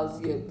your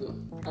house yet though.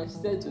 And she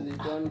said it was a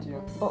done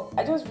deal. But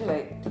I just feel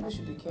like people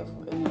should be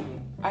careful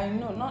anyway. I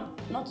know,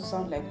 not to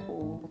sound like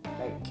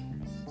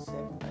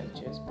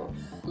self-righteous, but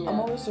Yeah. I'm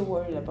always so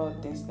worried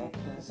about things like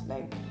this.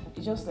 Like,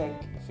 it just like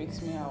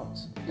freaks me out.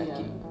 Like, Yeah.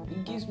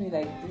 it gives me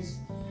like this.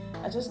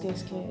 I just get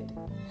scared.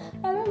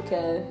 I don't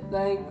care.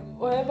 Like,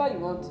 whatever you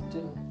want to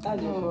do,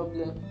 that's your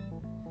problem.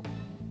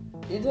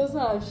 It doesn't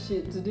have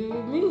shit to do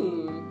with me.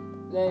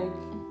 Like,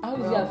 how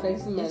is it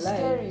affecting my it's life?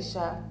 scary,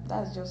 Sha.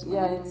 That's just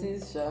Yeah, my it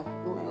is, Sha.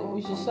 own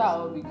We should point.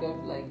 shout or be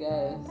careful, I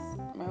guess.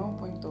 my own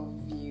point of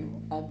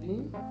view.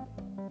 Abby?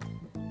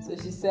 So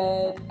she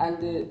said, and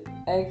the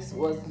ex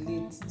was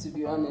lit, to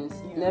be honest.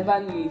 Yeah. Never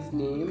knew his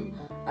name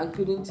and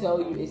couldn't tell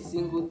you a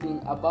single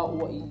thing about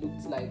what he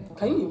looked like.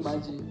 Can you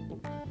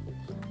imagine?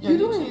 You're You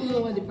don't literally- even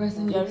know what the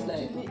person You're looks like.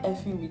 literally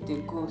effing with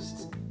a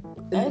ghost.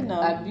 And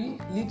now, Abby,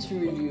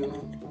 literally,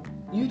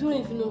 you don't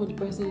even know what the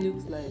person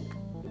looks like.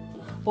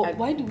 But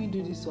why do we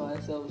do this to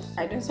ourselves?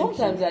 I don't think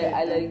Sometimes you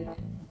get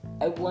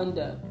I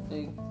wonder,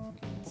 like,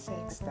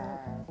 sex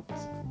that.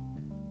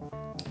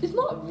 it's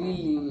not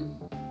really,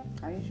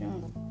 Are you sure?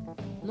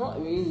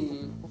 not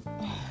really.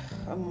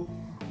 Um,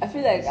 I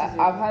feel like This is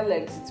I've had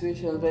like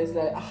situations, but it's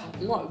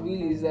like not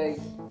really. It's like,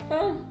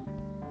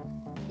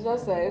 it's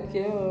just like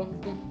okay,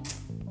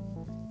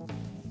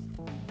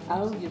 I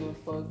don't give a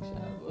fuck,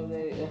 sha, but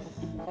like,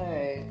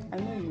 alright, I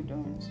know you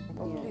don't,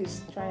 but Yeah.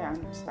 please try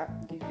and start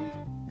giving.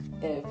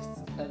 F's,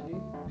 Abby.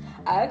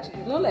 I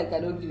actually not like I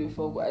don't give a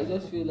fuck, but I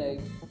just feel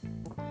like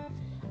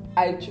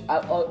I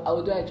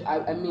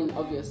mean,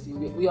 obviously,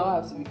 we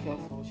all have to be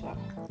careful, sha.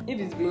 If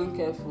it's being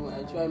careful,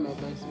 I try my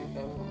best to be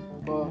careful.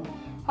 But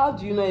how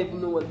do you not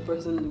even know what the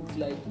person looks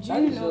like?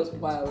 That is just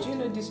wild. Do you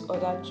know this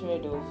other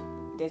thread of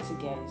dirty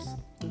guys?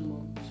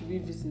 Should we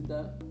visit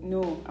that?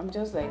 No, I'm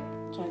just like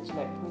trying to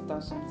like point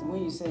out something.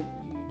 When you said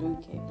you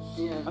don't care,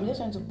 Yeah. I'm just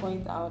trying to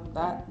point out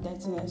that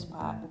dirtiness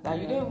part that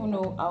you don't even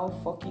know how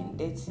fucking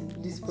dirty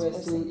This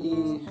person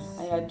is.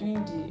 and you're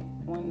doing the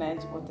one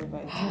night whatever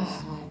it is.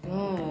 Oh my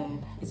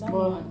god. Is that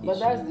But one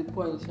that's issue? the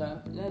point, sha.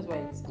 That's why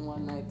it's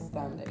one night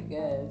stand, I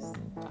guess.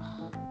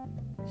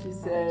 She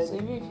said. So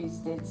even if it's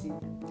dirty,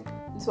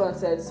 This one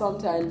said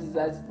sometimes it's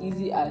as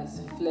easy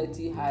as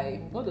flirty high.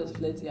 What does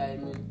flirty high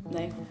mean?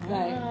 like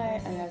Like-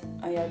 hi,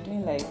 and you're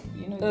doing like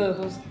Ugh.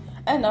 those.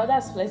 And now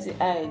that's flirty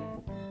eye.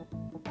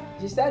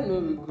 She said no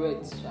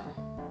regrets, sha.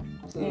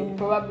 So Yeah.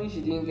 probably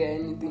she didn't get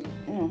anything.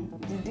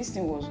 This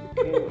thing was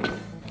good.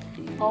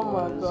 Oh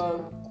my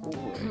god.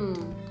 Cool.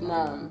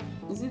 Nah.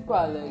 These people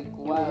are like It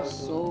wild. was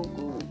so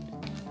good.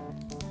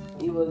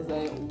 It was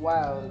like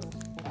wild.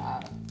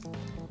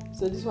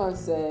 So this one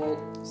said,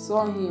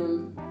 saw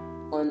him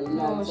on a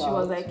night No, she out.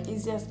 was like,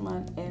 easiest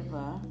man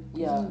ever.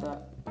 Yeah. Isn't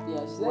that? Yeah,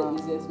 she said Wow.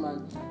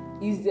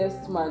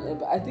 easiest man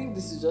ever. I think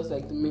this is just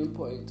like the main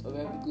point of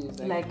everything. It's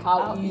Like,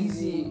 how how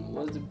easy easy.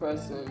 was the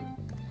person.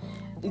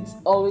 It's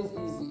always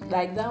easy.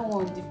 Like that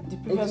one, the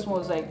previous one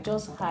was like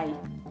just high.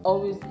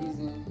 Always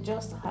easy.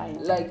 Just high.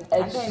 Like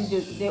And then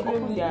they open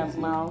extremely their easy.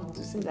 mouth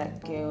to say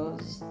that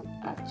girls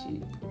are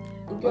cheap.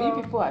 But Girl,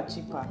 you people are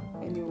cheaper,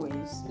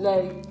 anyways.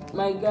 like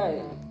my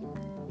guy.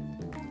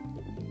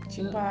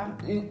 Cheaper.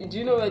 Do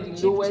you know where the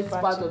Cheap, lowest cheaper,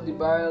 part cheap. of the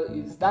barrel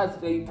is?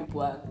 That's where you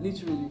people are.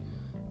 Literally.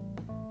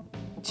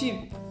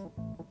 Cheap.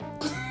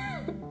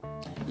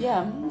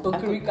 Yeah.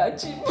 Okrika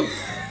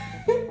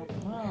cheap.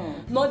 Wow.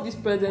 Not this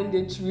present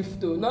day thrift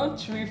though. Not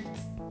thrift.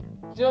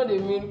 Do you know what I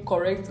mean?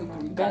 Correct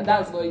okrika. Bend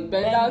That's down. what you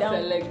Bend down down.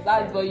 select.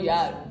 That's what you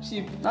are.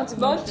 Cheap. Not even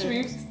Not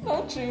thrift. thrift.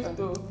 Not thrift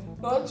though.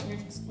 Not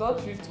thrift.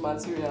 Not thrift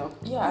material.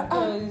 Yeah,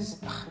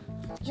 because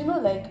you know,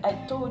 like I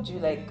told you,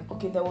 like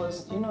okay, there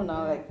was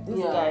now like this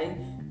Yeah. guy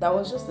that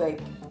was just like,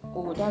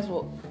 oh, that's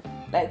what,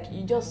 like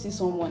you just see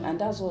someone and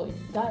that's all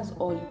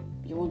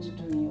you want to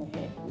do in your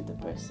head with the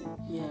person.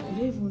 Yeah. You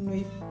don't even know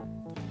if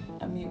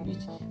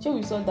sure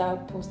we saw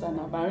that poster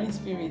now, marine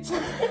spirits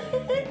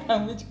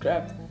and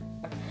witchcraft.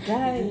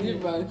 Guy, you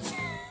Deliverance.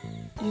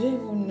 don't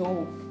even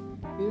know.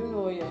 You don't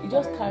know what you're You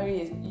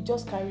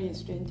just carry a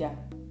stranger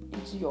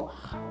into your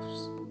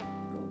house,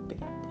 your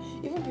bed.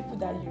 Even people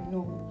that you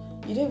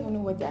don't even know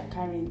what they are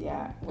carrying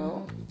there.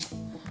 Well,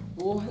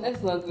 Oh,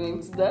 let's not go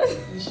into that.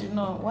 you should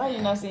know. Why are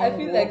you not saying? I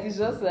feel like it's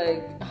just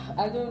like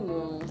I don't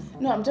know.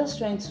 No, I'm just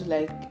trying to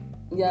like.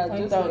 Yeah,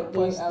 Point just out like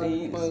those point out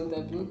things. point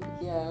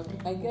that yeah,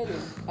 I get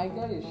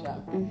it, Sha.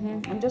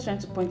 I'm just trying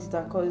to point it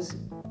out because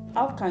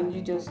how can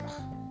you just?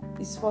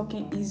 It's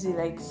fucking easy.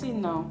 Like, see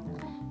now.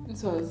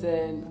 This one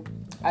said,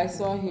 I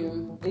saw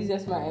him,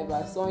 easiest man ever.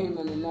 I saw him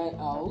on a night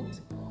out,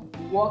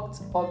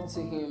 walked up to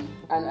him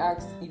and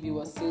asked if he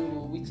was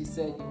single, which he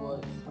said he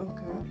was.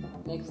 Okay.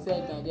 Like you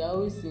said, now they're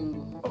always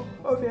single.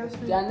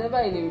 Obviously. They are never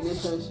in a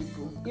relationship.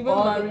 Even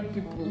Or married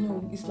people.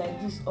 No, it's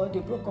like this. Or they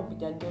broke up with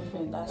their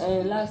girlfriend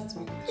Last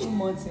week. 2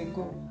 months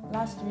ago.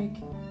 Last week,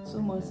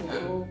 2 months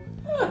ago.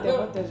 And then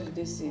what else did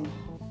they say?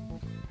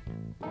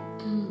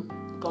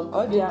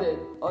 Complicated.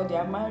 Or they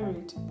are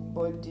married,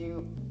 but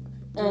the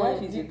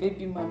wife is a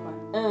baby mama.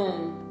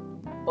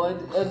 Or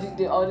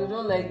they don't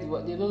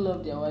they don't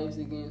love their wives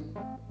again.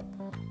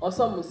 Or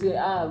some will say,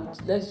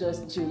 let's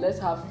just chill, let's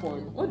have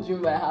fun. What do you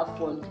mean by have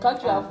fun?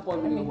 Can't you have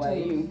fun with your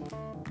wife?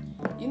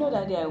 You know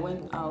that day I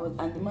went out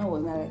and the man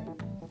was not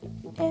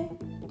like, can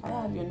I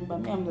have your number?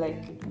 Me, I'm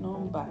like,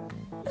 number.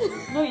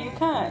 No, you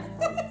can't.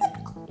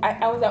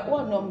 I was like,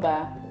 what number?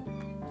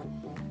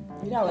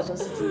 I was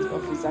just sitting in the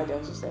office and I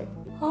was just like,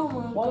 Oh my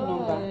what God.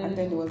 number? And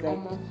then it was like,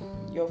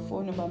 your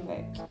phone number. I'm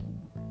like,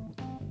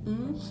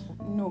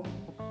 no.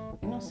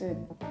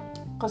 Said,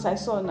 because I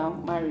saw now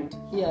married.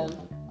 Yeah.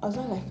 I was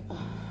not like,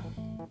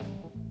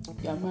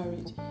 you're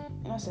married.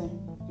 And I said,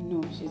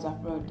 no, she's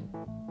abroad.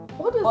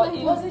 What does But that it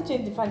mean? doesn't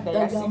change the fact that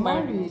you're still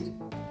married.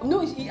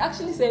 No, he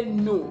actually said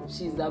no,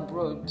 she's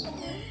abroad.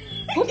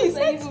 What does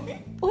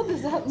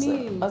that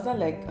mean? So I was not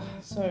like,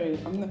 sorry,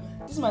 I'm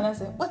not. This man I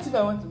said, what if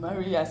I want to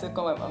marry you? I said,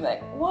 come up. I'm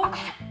like, what?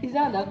 Is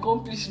that an Are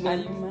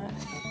accomplishment? you mad?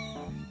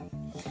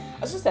 I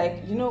was just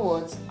like, you know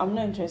what? I'm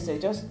not interested.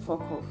 Just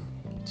fuck off.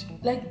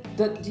 Like,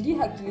 did he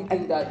actually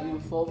think that you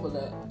would fall for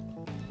that?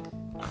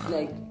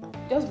 Like,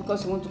 Just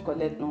because you want to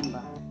collect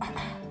number.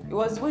 It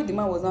was when the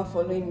man was not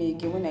following me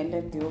again when I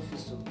left the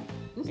office. So.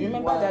 You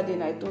remember that day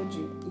and I told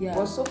you? Yeah. It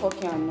was so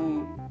fucking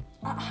annoying.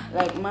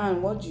 Like,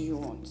 man, what do you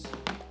want?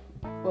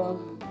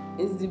 well,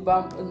 it's the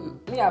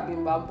me, I've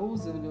been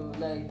bamboozled though.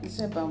 Like, You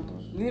said bamboo.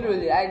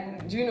 literally,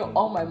 do you know,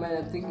 all my mind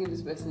I'm thinking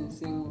this person is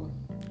single.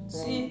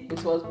 See?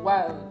 It was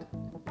wild.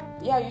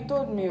 Yeah, you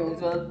told me. It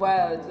was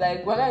wild.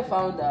 Like, when I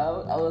found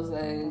out, I was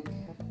like,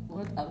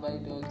 what have I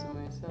done to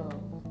myself?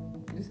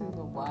 This is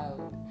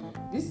wild.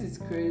 This is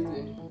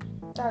crazy.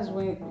 That's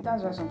why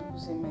some people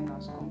say men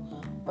are scum.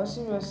 But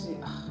seriously,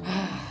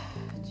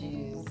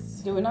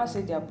 Jeez. they will not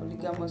say they are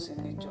polygamous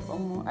in nature.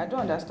 I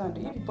don't understand.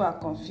 You people are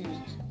confused.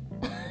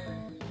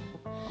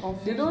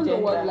 They don't know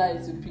what lie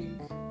to pick.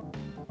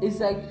 It's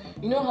like,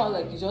 you know how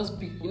like you just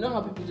pick, you know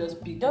how people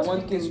just pick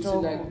one pick a thing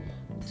struggle.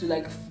 to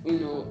like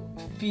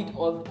feed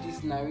off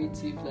this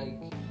narrative,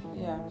 like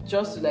Yeah.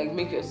 just to like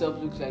make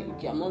yourself look like,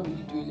 okay, I'm not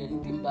really doing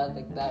anything bad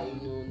like that,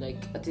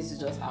 like this is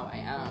just how I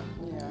am.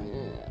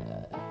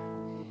 Yeah.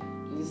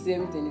 The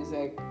same thing is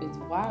like, it's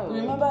wild.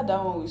 Remember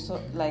that one we saw,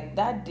 like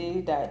that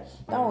day that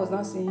one was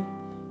not saying,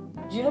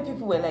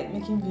 people were like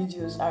making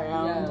videos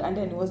around, Yeah. and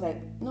then it was like,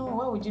 no,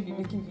 why would you be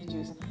making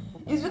videos?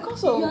 It's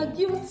because You of. are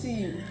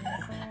guilty.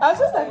 I was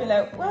just like,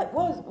 why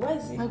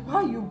is it? Like, why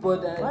are you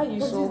bothered? Why are you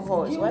Because so he's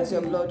hot? Why is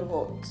your guilty. blood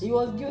hot? He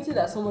was guilty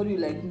that somebody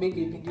will like make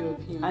a video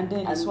of him And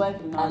then his wife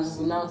will now and see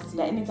will now see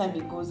that it. anytime he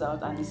goes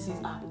out and he sees,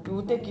 he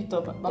will take it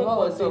up. Baba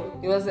was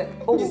like, he was like,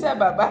 Oh, you said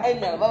Baba.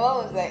 and then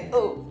Baba was like,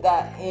 oh,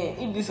 that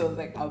if this was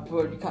like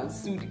abroad, you can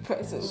sue the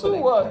person. Sue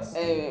like, what?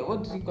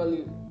 What do you call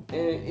it?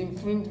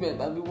 Infringement.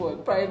 I mean,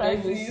 what?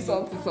 Privacy,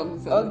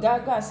 something. Oh,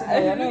 that guy said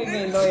that you're not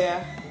even a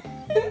lawyer.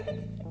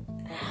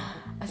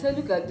 I said,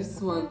 look at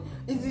this one.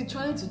 Is he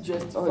trying to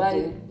justify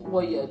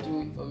what you are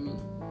doing for me?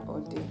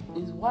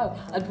 It's wild.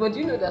 But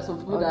you know that some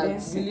people that are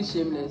really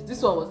shameless.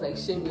 This one was like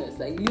shameless.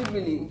 Like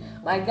literally,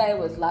 my guy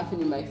was laughing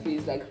in my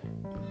face. Like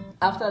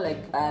after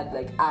like I had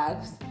like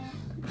asked,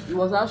 he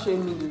was now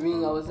showing me the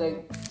ring. I was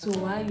like, so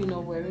why are you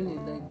not wearing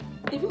it? Like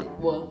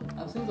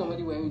I've seen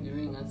somebody wearing the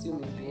ring and still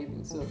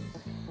misbehaving. So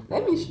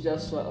let me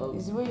just shut up.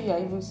 It's the way you are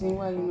even saying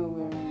why you not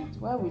wearing it.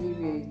 Why will you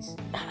wear it?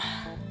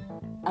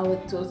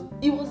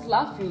 He was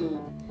laughing.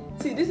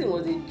 See, this thing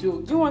was a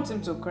joke. Do you want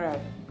him to cry?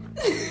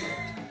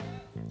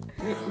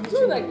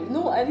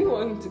 No, I didn't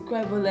want him to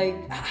cry, but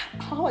like,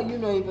 how are you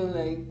not even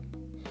like?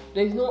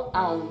 There's no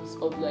ounce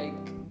of like.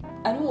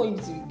 I don't want you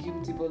to be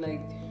guilty, but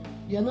like,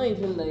 you're not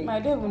even like. I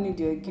don't even need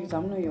your gift.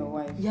 I'm not your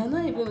wife. You're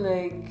not even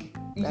like.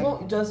 You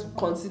don't just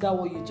consider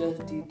what you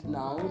just did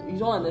now. You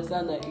don't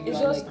understand that you're it's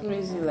just like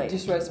crazy, like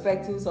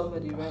disrespecting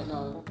somebody right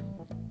now.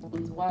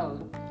 It's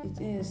wild.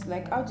 It is.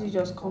 Like, how do you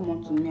just come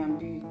on to me and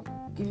be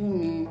giving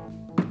me?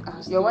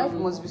 Your wife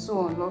must be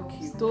so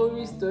unlucky.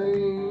 Story.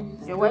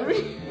 Your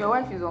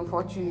wife is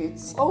unfortunate.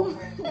 Oh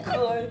my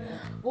god.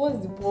 What's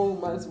the poor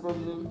woman's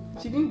problem?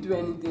 She didn't do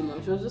anything. No.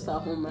 She was just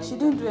at home. She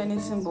didn't do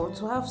anything, but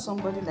to have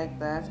somebody like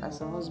that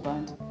as a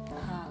husband,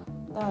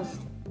 that's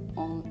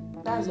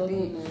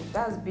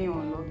being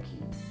unlucky.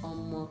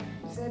 You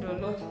said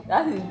unlucky.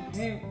 That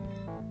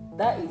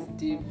is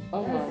deep.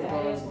 Oh my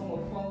god.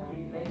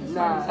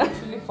 Nah.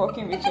 Actually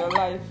fucking with your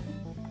life.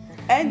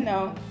 And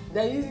now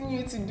they're using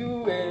you to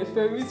do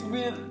Ferris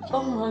wheel.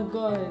 Oh my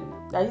god.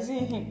 They're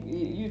using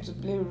you to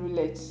play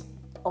roulette.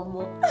 Oh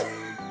my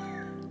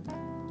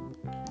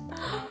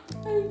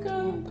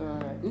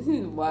god. This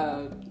is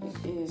wild.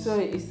 It is. So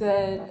he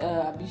said,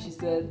 she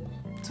said,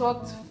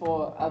 talked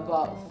for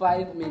about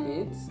 5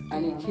 minutes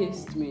and he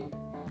kissed me.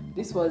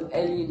 This was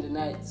early in the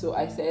night, so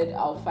I said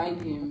I'll find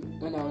him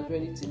when I was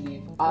ready to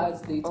leave.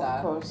 Hours later,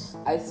 of course,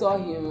 I saw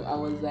him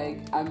and was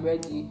like, I'm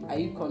ready, are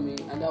you coming?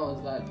 And that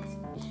was that.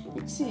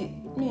 See,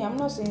 me, I'm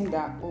not saying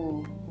that,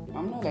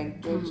 I'm not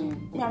like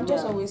judging. Me, I'm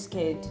just always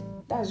scared.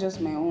 That's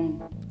just my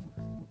own.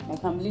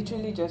 Like, I'm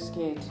literally just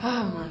scared.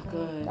 Oh my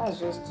god. That's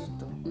just it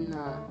though.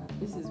 Nah,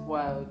 this is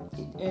wild.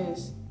 It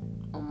is.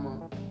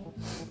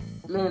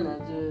 Men are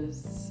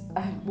just...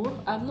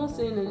 I'm not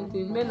saying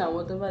anything. Men are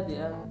whatever they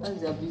are.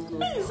 That's their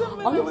business.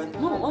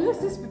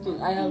 Honestly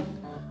speaking, I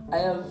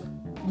have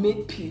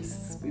made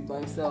peace with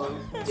myself.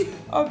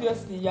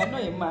 Obviously, you're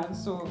not a man,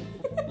 so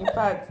in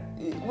fact,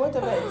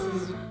 whatever it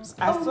is,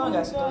 as long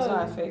as it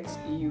doesn't affect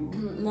you.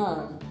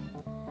 Nah.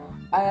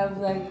 I have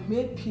like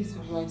made peace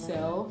with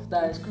myself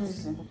that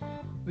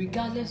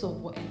regardless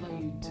of whatever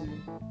you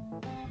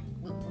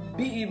do,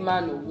 be it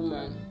man or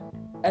woman,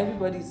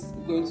 everybody's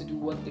going to do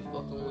what they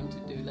fucking want to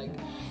do. Like,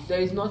 there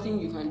is nothing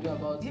you can do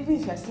about it. Even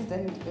if you're still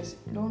telling the person,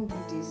 don't do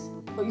this.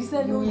 But you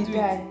said you don't will do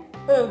die.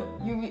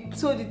 You will.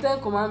 So the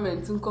 10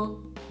 commandments, uncle.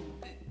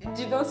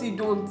 You don't see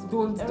don't.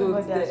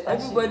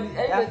 Everybody.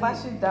 They're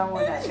fashion that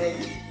one, I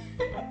think.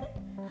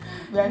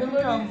 We are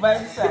living on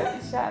vibes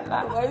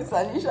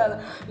and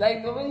inshallah.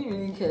 Like, nobody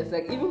really cares.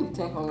 Like, even the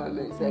 10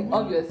 commandments, like,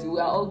 obviously, we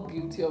are all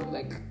guilty of,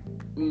 like,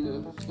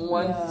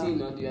 one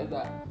sin or the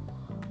other.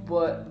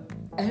 But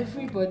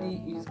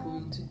everybody is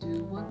going to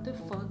do what the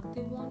fuck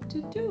they want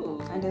to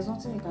do. And there's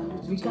nothing you can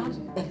do to change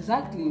it.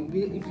 Exactly.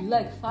 If you,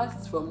 like,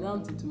 fast from now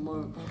to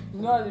tomorrow, you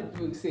know how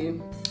people say,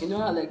 you know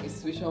how, like, a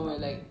situation where,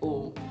 like,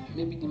 oh,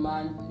 maybe the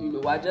man,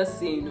 we're just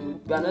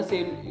saying, we're not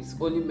saying it's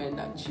only men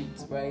that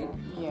cheat, right?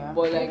 Yeah.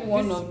 But like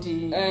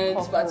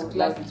this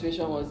particular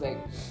situation was like,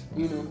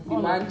 the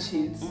man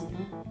cheats,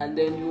 and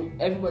then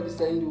everybody's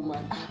telling the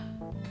woman,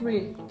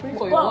 pray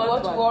for your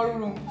husband. Watch War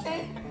Room.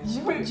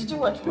 Did you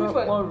watch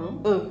War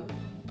Room?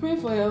 Pray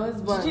for your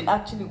husband. Did you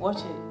actually watch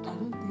it? I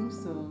don't think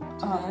so.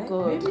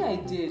 God. Maybe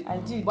I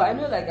did. But I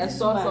know, like, I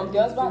saw something.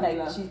 The husband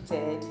like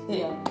cheated.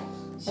 Yeah.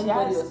 She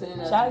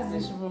has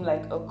this room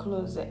like a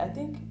closet. I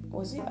think,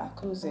 was it a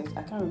closet?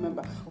 I can't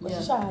remember. But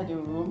she had a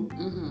room.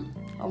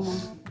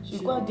 She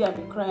go out there and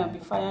be crying and be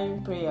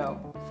firing prayer.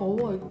 For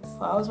what? For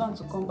her husband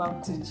to come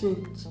back to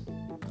change.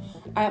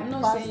 I am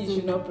not saying you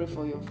should not pray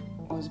for your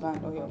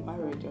husband or your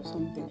marriage or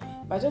something.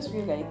 But I just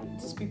feel like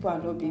these people are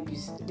not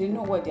babies. They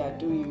know what they are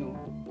doing,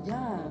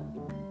 Yeah.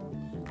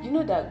 You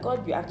know that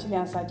God will actually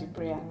answer the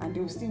prayer and they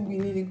will still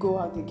willingly go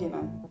out again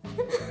and...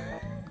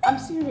 I'm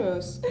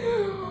serious.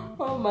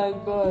 Oh my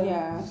god.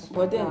 Yeah,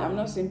 but then I'm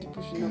not saying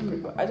people should not pray,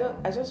 but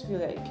I just feel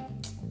like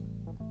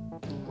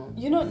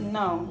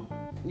now,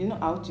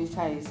 how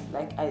Twitter is.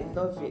 Like, I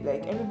love it.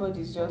 Like,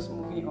 everybody's just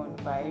moving on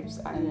vibes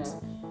and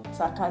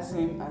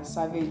sarcasm and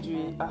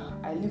savagery,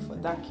 I live for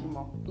that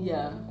humor.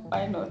 Yeah.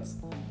 Why not?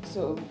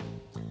 So,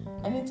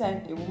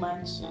 anytime a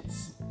woman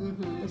cheats,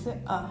 they say,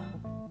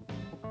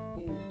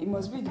 it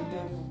must be the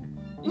devil.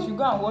 You should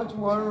go and watch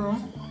War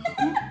Room,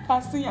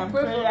 fasting and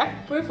prayer.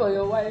 Pray for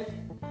your wife.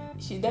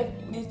 She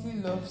definitely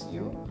loves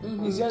you.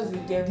 It's just the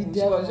devil.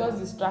 She was just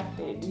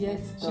distracted. Yes.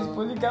 She's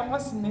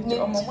polygamous in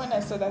nature. When I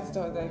saw that, I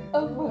was like,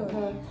 oh my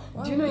God.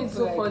 Do you know it's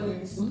so funny?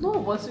 This? No,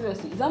 but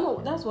seriously,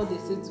 that's what they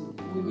say to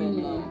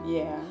women now.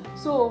 Yeah.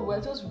 So we're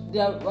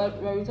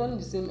returning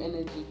the same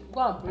energy. Go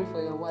and pray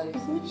for your wife.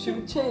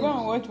 She'll change. Go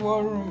and watch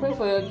War Room. Pray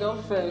for your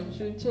girlfriend.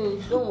 She'll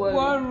change. Don't worry.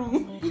 War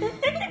Room.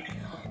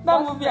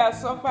 That movie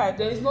has suffered.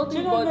 There is nothing.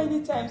 You know,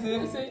 many times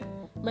they say,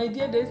 my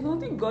dear, there is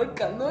nothing God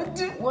cannot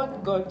do.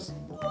 What God?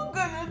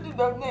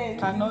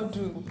 Cannot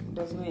do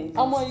does not exist.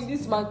 I'm on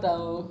this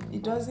matter.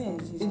 It doesn't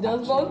exist. It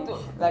does not.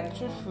 Like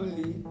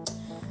truthfully,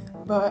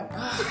 but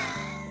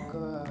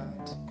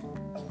God,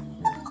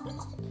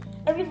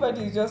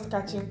 everybody is just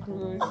catching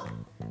cruise.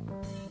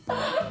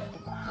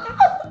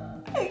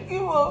 I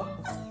give up.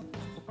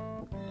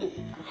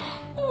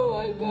 Oh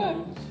my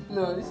God.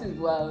 No, this is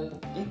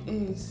wild. It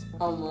is.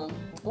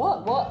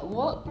 What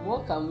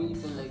can we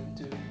even like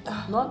do?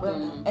 Nothing.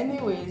 Well,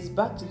 anyways,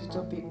 back to the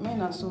topic.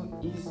 Men are so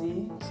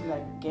easy to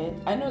like get.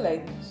 I know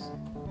like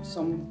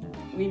some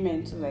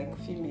women to like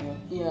female.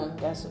 Yeah.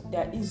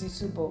 They're easy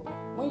too, but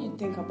when you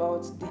think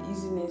about the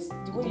easiness,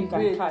 the way you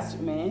can catch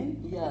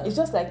men, yeah, it's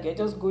just like you're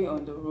just going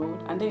on the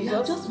road and then you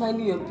just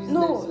minding your business.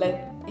 No,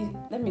 like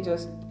let me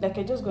just like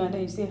I just go and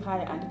then you say hi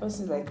and the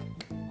person's like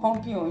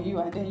humping on you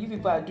and then you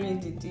people are doing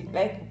the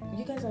like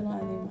you guys are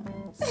not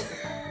animals.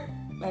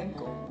 Like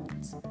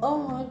goats. Oh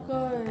my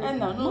God. And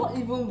not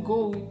even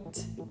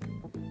goat.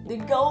 The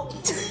goat.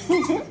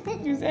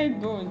 You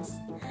said goats.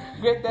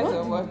 Greatest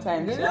of all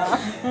time.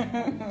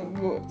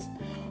 Goat.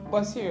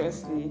 But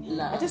seriously,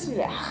 I just feel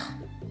like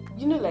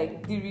you know,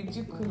 like the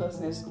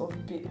ridiculousness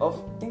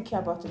of thinking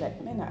about it.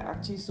 Like men are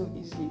actually so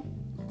easy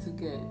to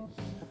get.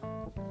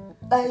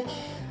 Like,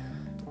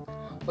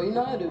 but you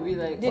know how they be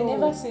like. They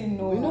never say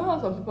no. You know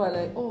how some people are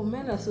like, oh,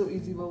 men are so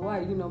easy, but why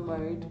are you not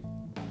married?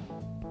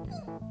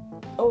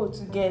 Oh,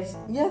 to get.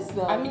 Yes,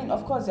 sir. I mean,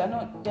 of course, they're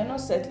not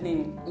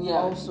settling. Yeah,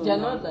 also, they're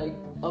not like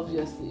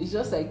obviously. It's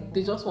just like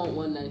they just want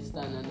one night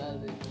stand and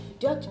that's it.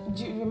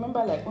 Do you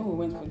remember like when we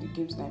went for the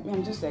games night?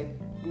 I'm just like,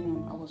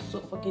 I was so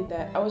fucking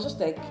tired. I was just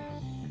like,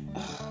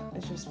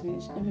 let's just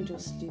finish. Let me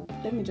just sleep.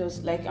 Let me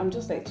just like I'm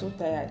just like so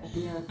tired.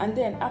 Yeah. And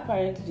then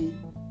apparently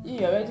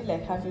you're already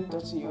like having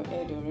thoughts in your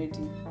head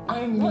already.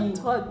 I mean, what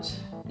touch?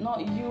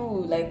 Not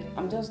you. Like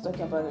I'm just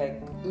talking about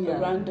like a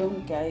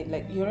random guy.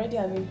 Like you're already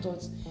having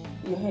thoughts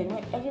in your head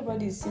when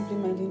everybody is simply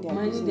minding their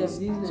business.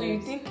 So you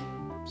think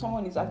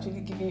someone is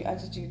actually giving you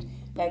attitude.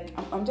 Like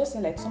I'm just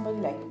saying, like somebody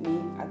like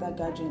me at that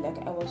gathering, like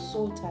I was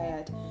so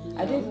tired.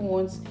 I don't even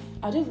want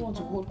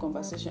to hold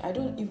conversation. I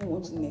don't even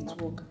want to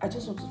network. I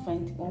just want to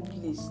find one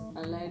place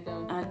and lie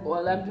down. And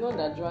well, I'm the one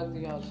that dragged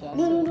you out.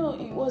 No,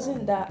 it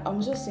wasn't that.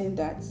 I'm just saying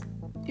that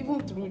even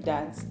through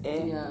that,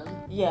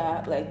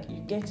 yeah, like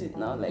you get it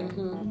now. Like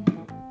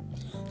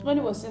somebody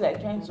was still like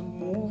trying to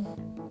move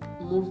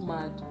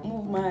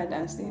mad,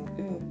 and say,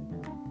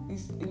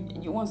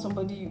 you want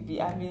somebody you be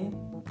having.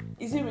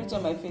 Is it written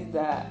on my face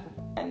that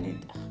I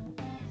need?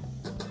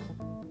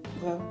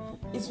 Well,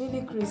 it's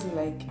really crazy.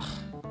 Like,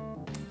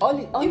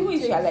 even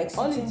if you're like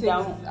sitting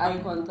down eye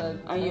contact,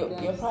 and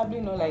you're probably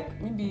not like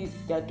maybe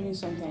they're doing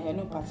something and you're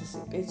not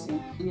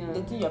participating. Yeah.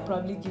 They think you're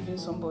probably giving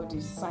somebody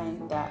a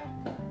sign that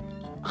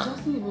it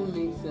doesn't even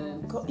make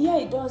sense. Yeah,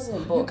 it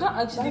doesn't. But you can't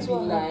actually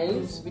be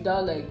nice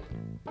without like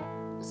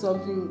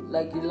something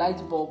like a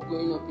light bulb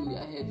going up in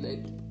their head.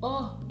 Like,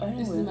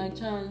 this is my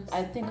chance.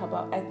 I think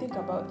about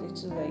it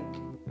too. Like,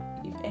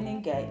 if any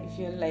guy, if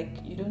you're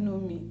like you don't know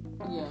me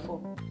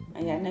before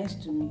and you're nice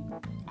to me,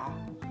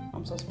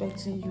 I'm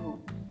suspecting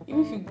you.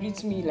 Even if you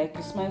greet me like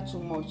you smile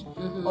too much,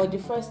 or the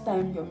first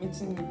time you're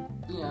meeting me,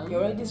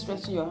 you're already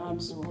stretching your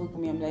arms to hug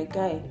me. I'm like,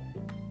 guy.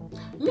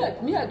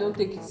 Me, I don't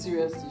take it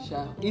seriously,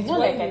 Sha. It's not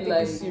like I take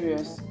it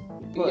serious.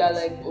 You're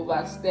like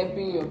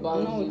overstepping your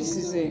boundaries. No, this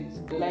is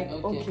it. Like,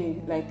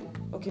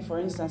 okay, for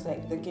instance,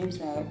 like the games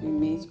that we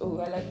made.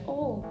 We're like,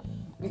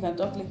 we can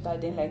talk later.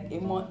 Then like a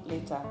month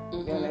later,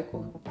 we're like,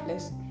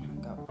 let's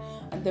hang out.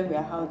 And then we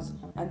are out.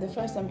 And the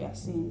first time you are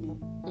seeing me,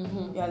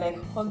 you're like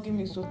hugging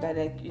me so that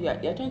like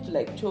you're trying to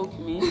like choke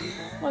me.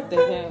 What the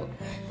hell?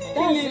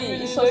 That's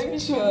it. It's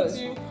suspicious.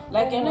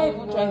 Like you're not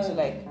even trying to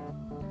like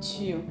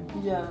chill.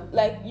 Yeah.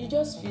 Like you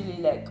just feel it.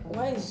 Like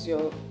why is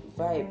your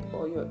vibe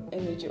or your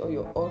energy or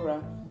your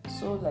aura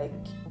so like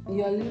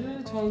you're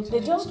literally trying to. They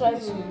just try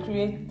to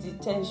create the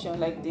tension,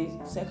 like the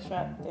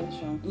sexual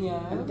tension. Yeah.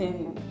 And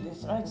then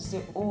they try to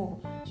say,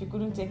 she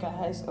couldn't take her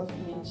eyes off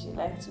me. She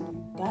liked me.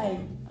 Guy,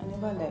 I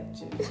never liked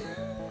you.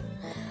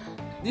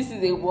 This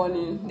is a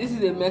warning. This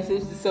is a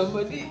message to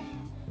somebody.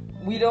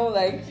 We don't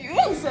like you.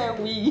 Say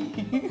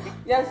we.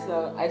 Yes,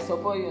 sir. I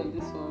support you on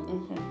this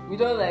one. We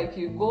don't like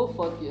you. Go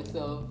fuck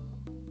yourself.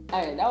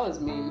 Alright, that was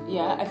me.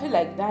 Yeah, I feel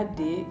like that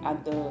day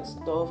at the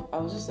stuff, I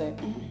was just like,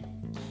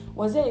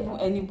 Was there even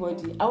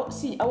anybody? I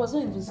was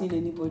not even seeing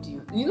anybody.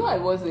 You know, I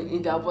wasn't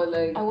in that, but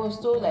like I was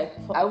told like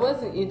I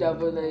wasn't in that,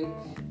 but like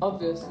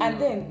obviously.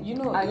 and then you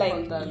know, eye like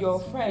contact.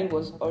 your friend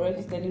was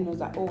already telling us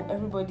that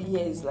everybody here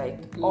is like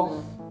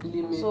off.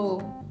 Limit.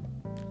 So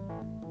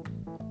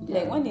Yeah.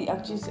 like when he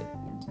actually said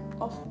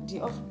off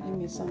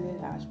limit sounded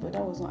harsh, but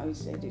that wasn't how he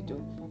said it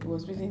though. It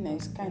was really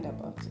nice, kind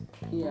about it.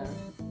 Yeah.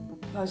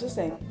 I was just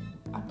like,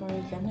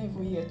 apparently I'm not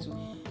even here to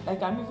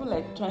like I'm even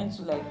like trying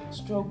to like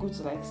struggle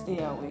to like stay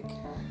awake.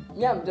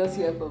 Yeah, I'm just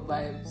here for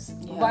vibes.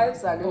 Yeah.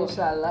 Vibes are But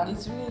inshallah.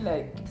 It's really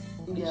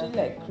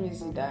like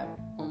crazy that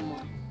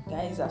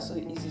guys are so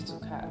easy to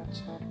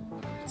catch,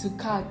 To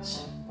catch,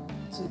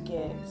 to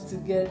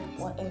get,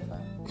 whatever.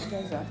 You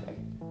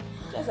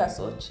guys are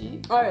so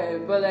cheap.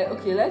 Alright, but like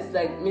okay, let's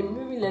like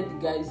maybe let the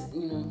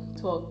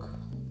guys, talk.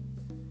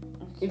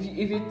 If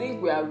you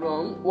think we are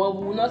wrong, well,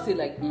 we will not say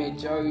like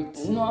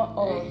majority. Not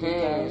all the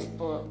guys,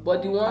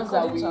 but the ones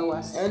that according we to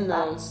our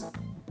announce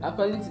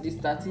according to the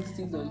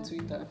statistics on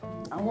Twitter.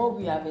 and what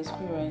we have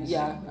experienced.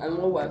 Yeah, and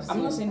what we have seen.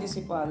 I'm not saying these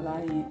people are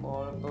lying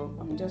but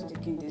I'm just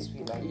taking this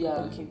with like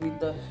okay with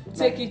the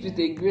take it with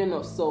a grain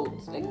of salt.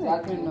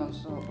 Exactly. grain of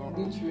salt.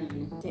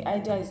 Literally. The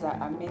idea is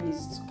that I'm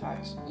easy to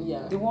catch.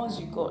 Yeah. The ones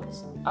you got,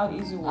 how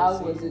easy How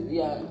was was it?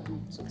 Yeah.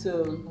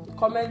 So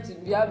comment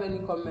if you have any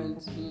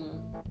comments.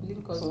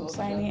 Link us So up.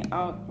 signing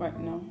out right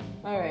now.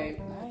 All right.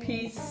 Bye.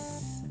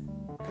 Peace.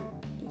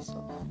 Peace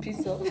off.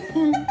 Peace out.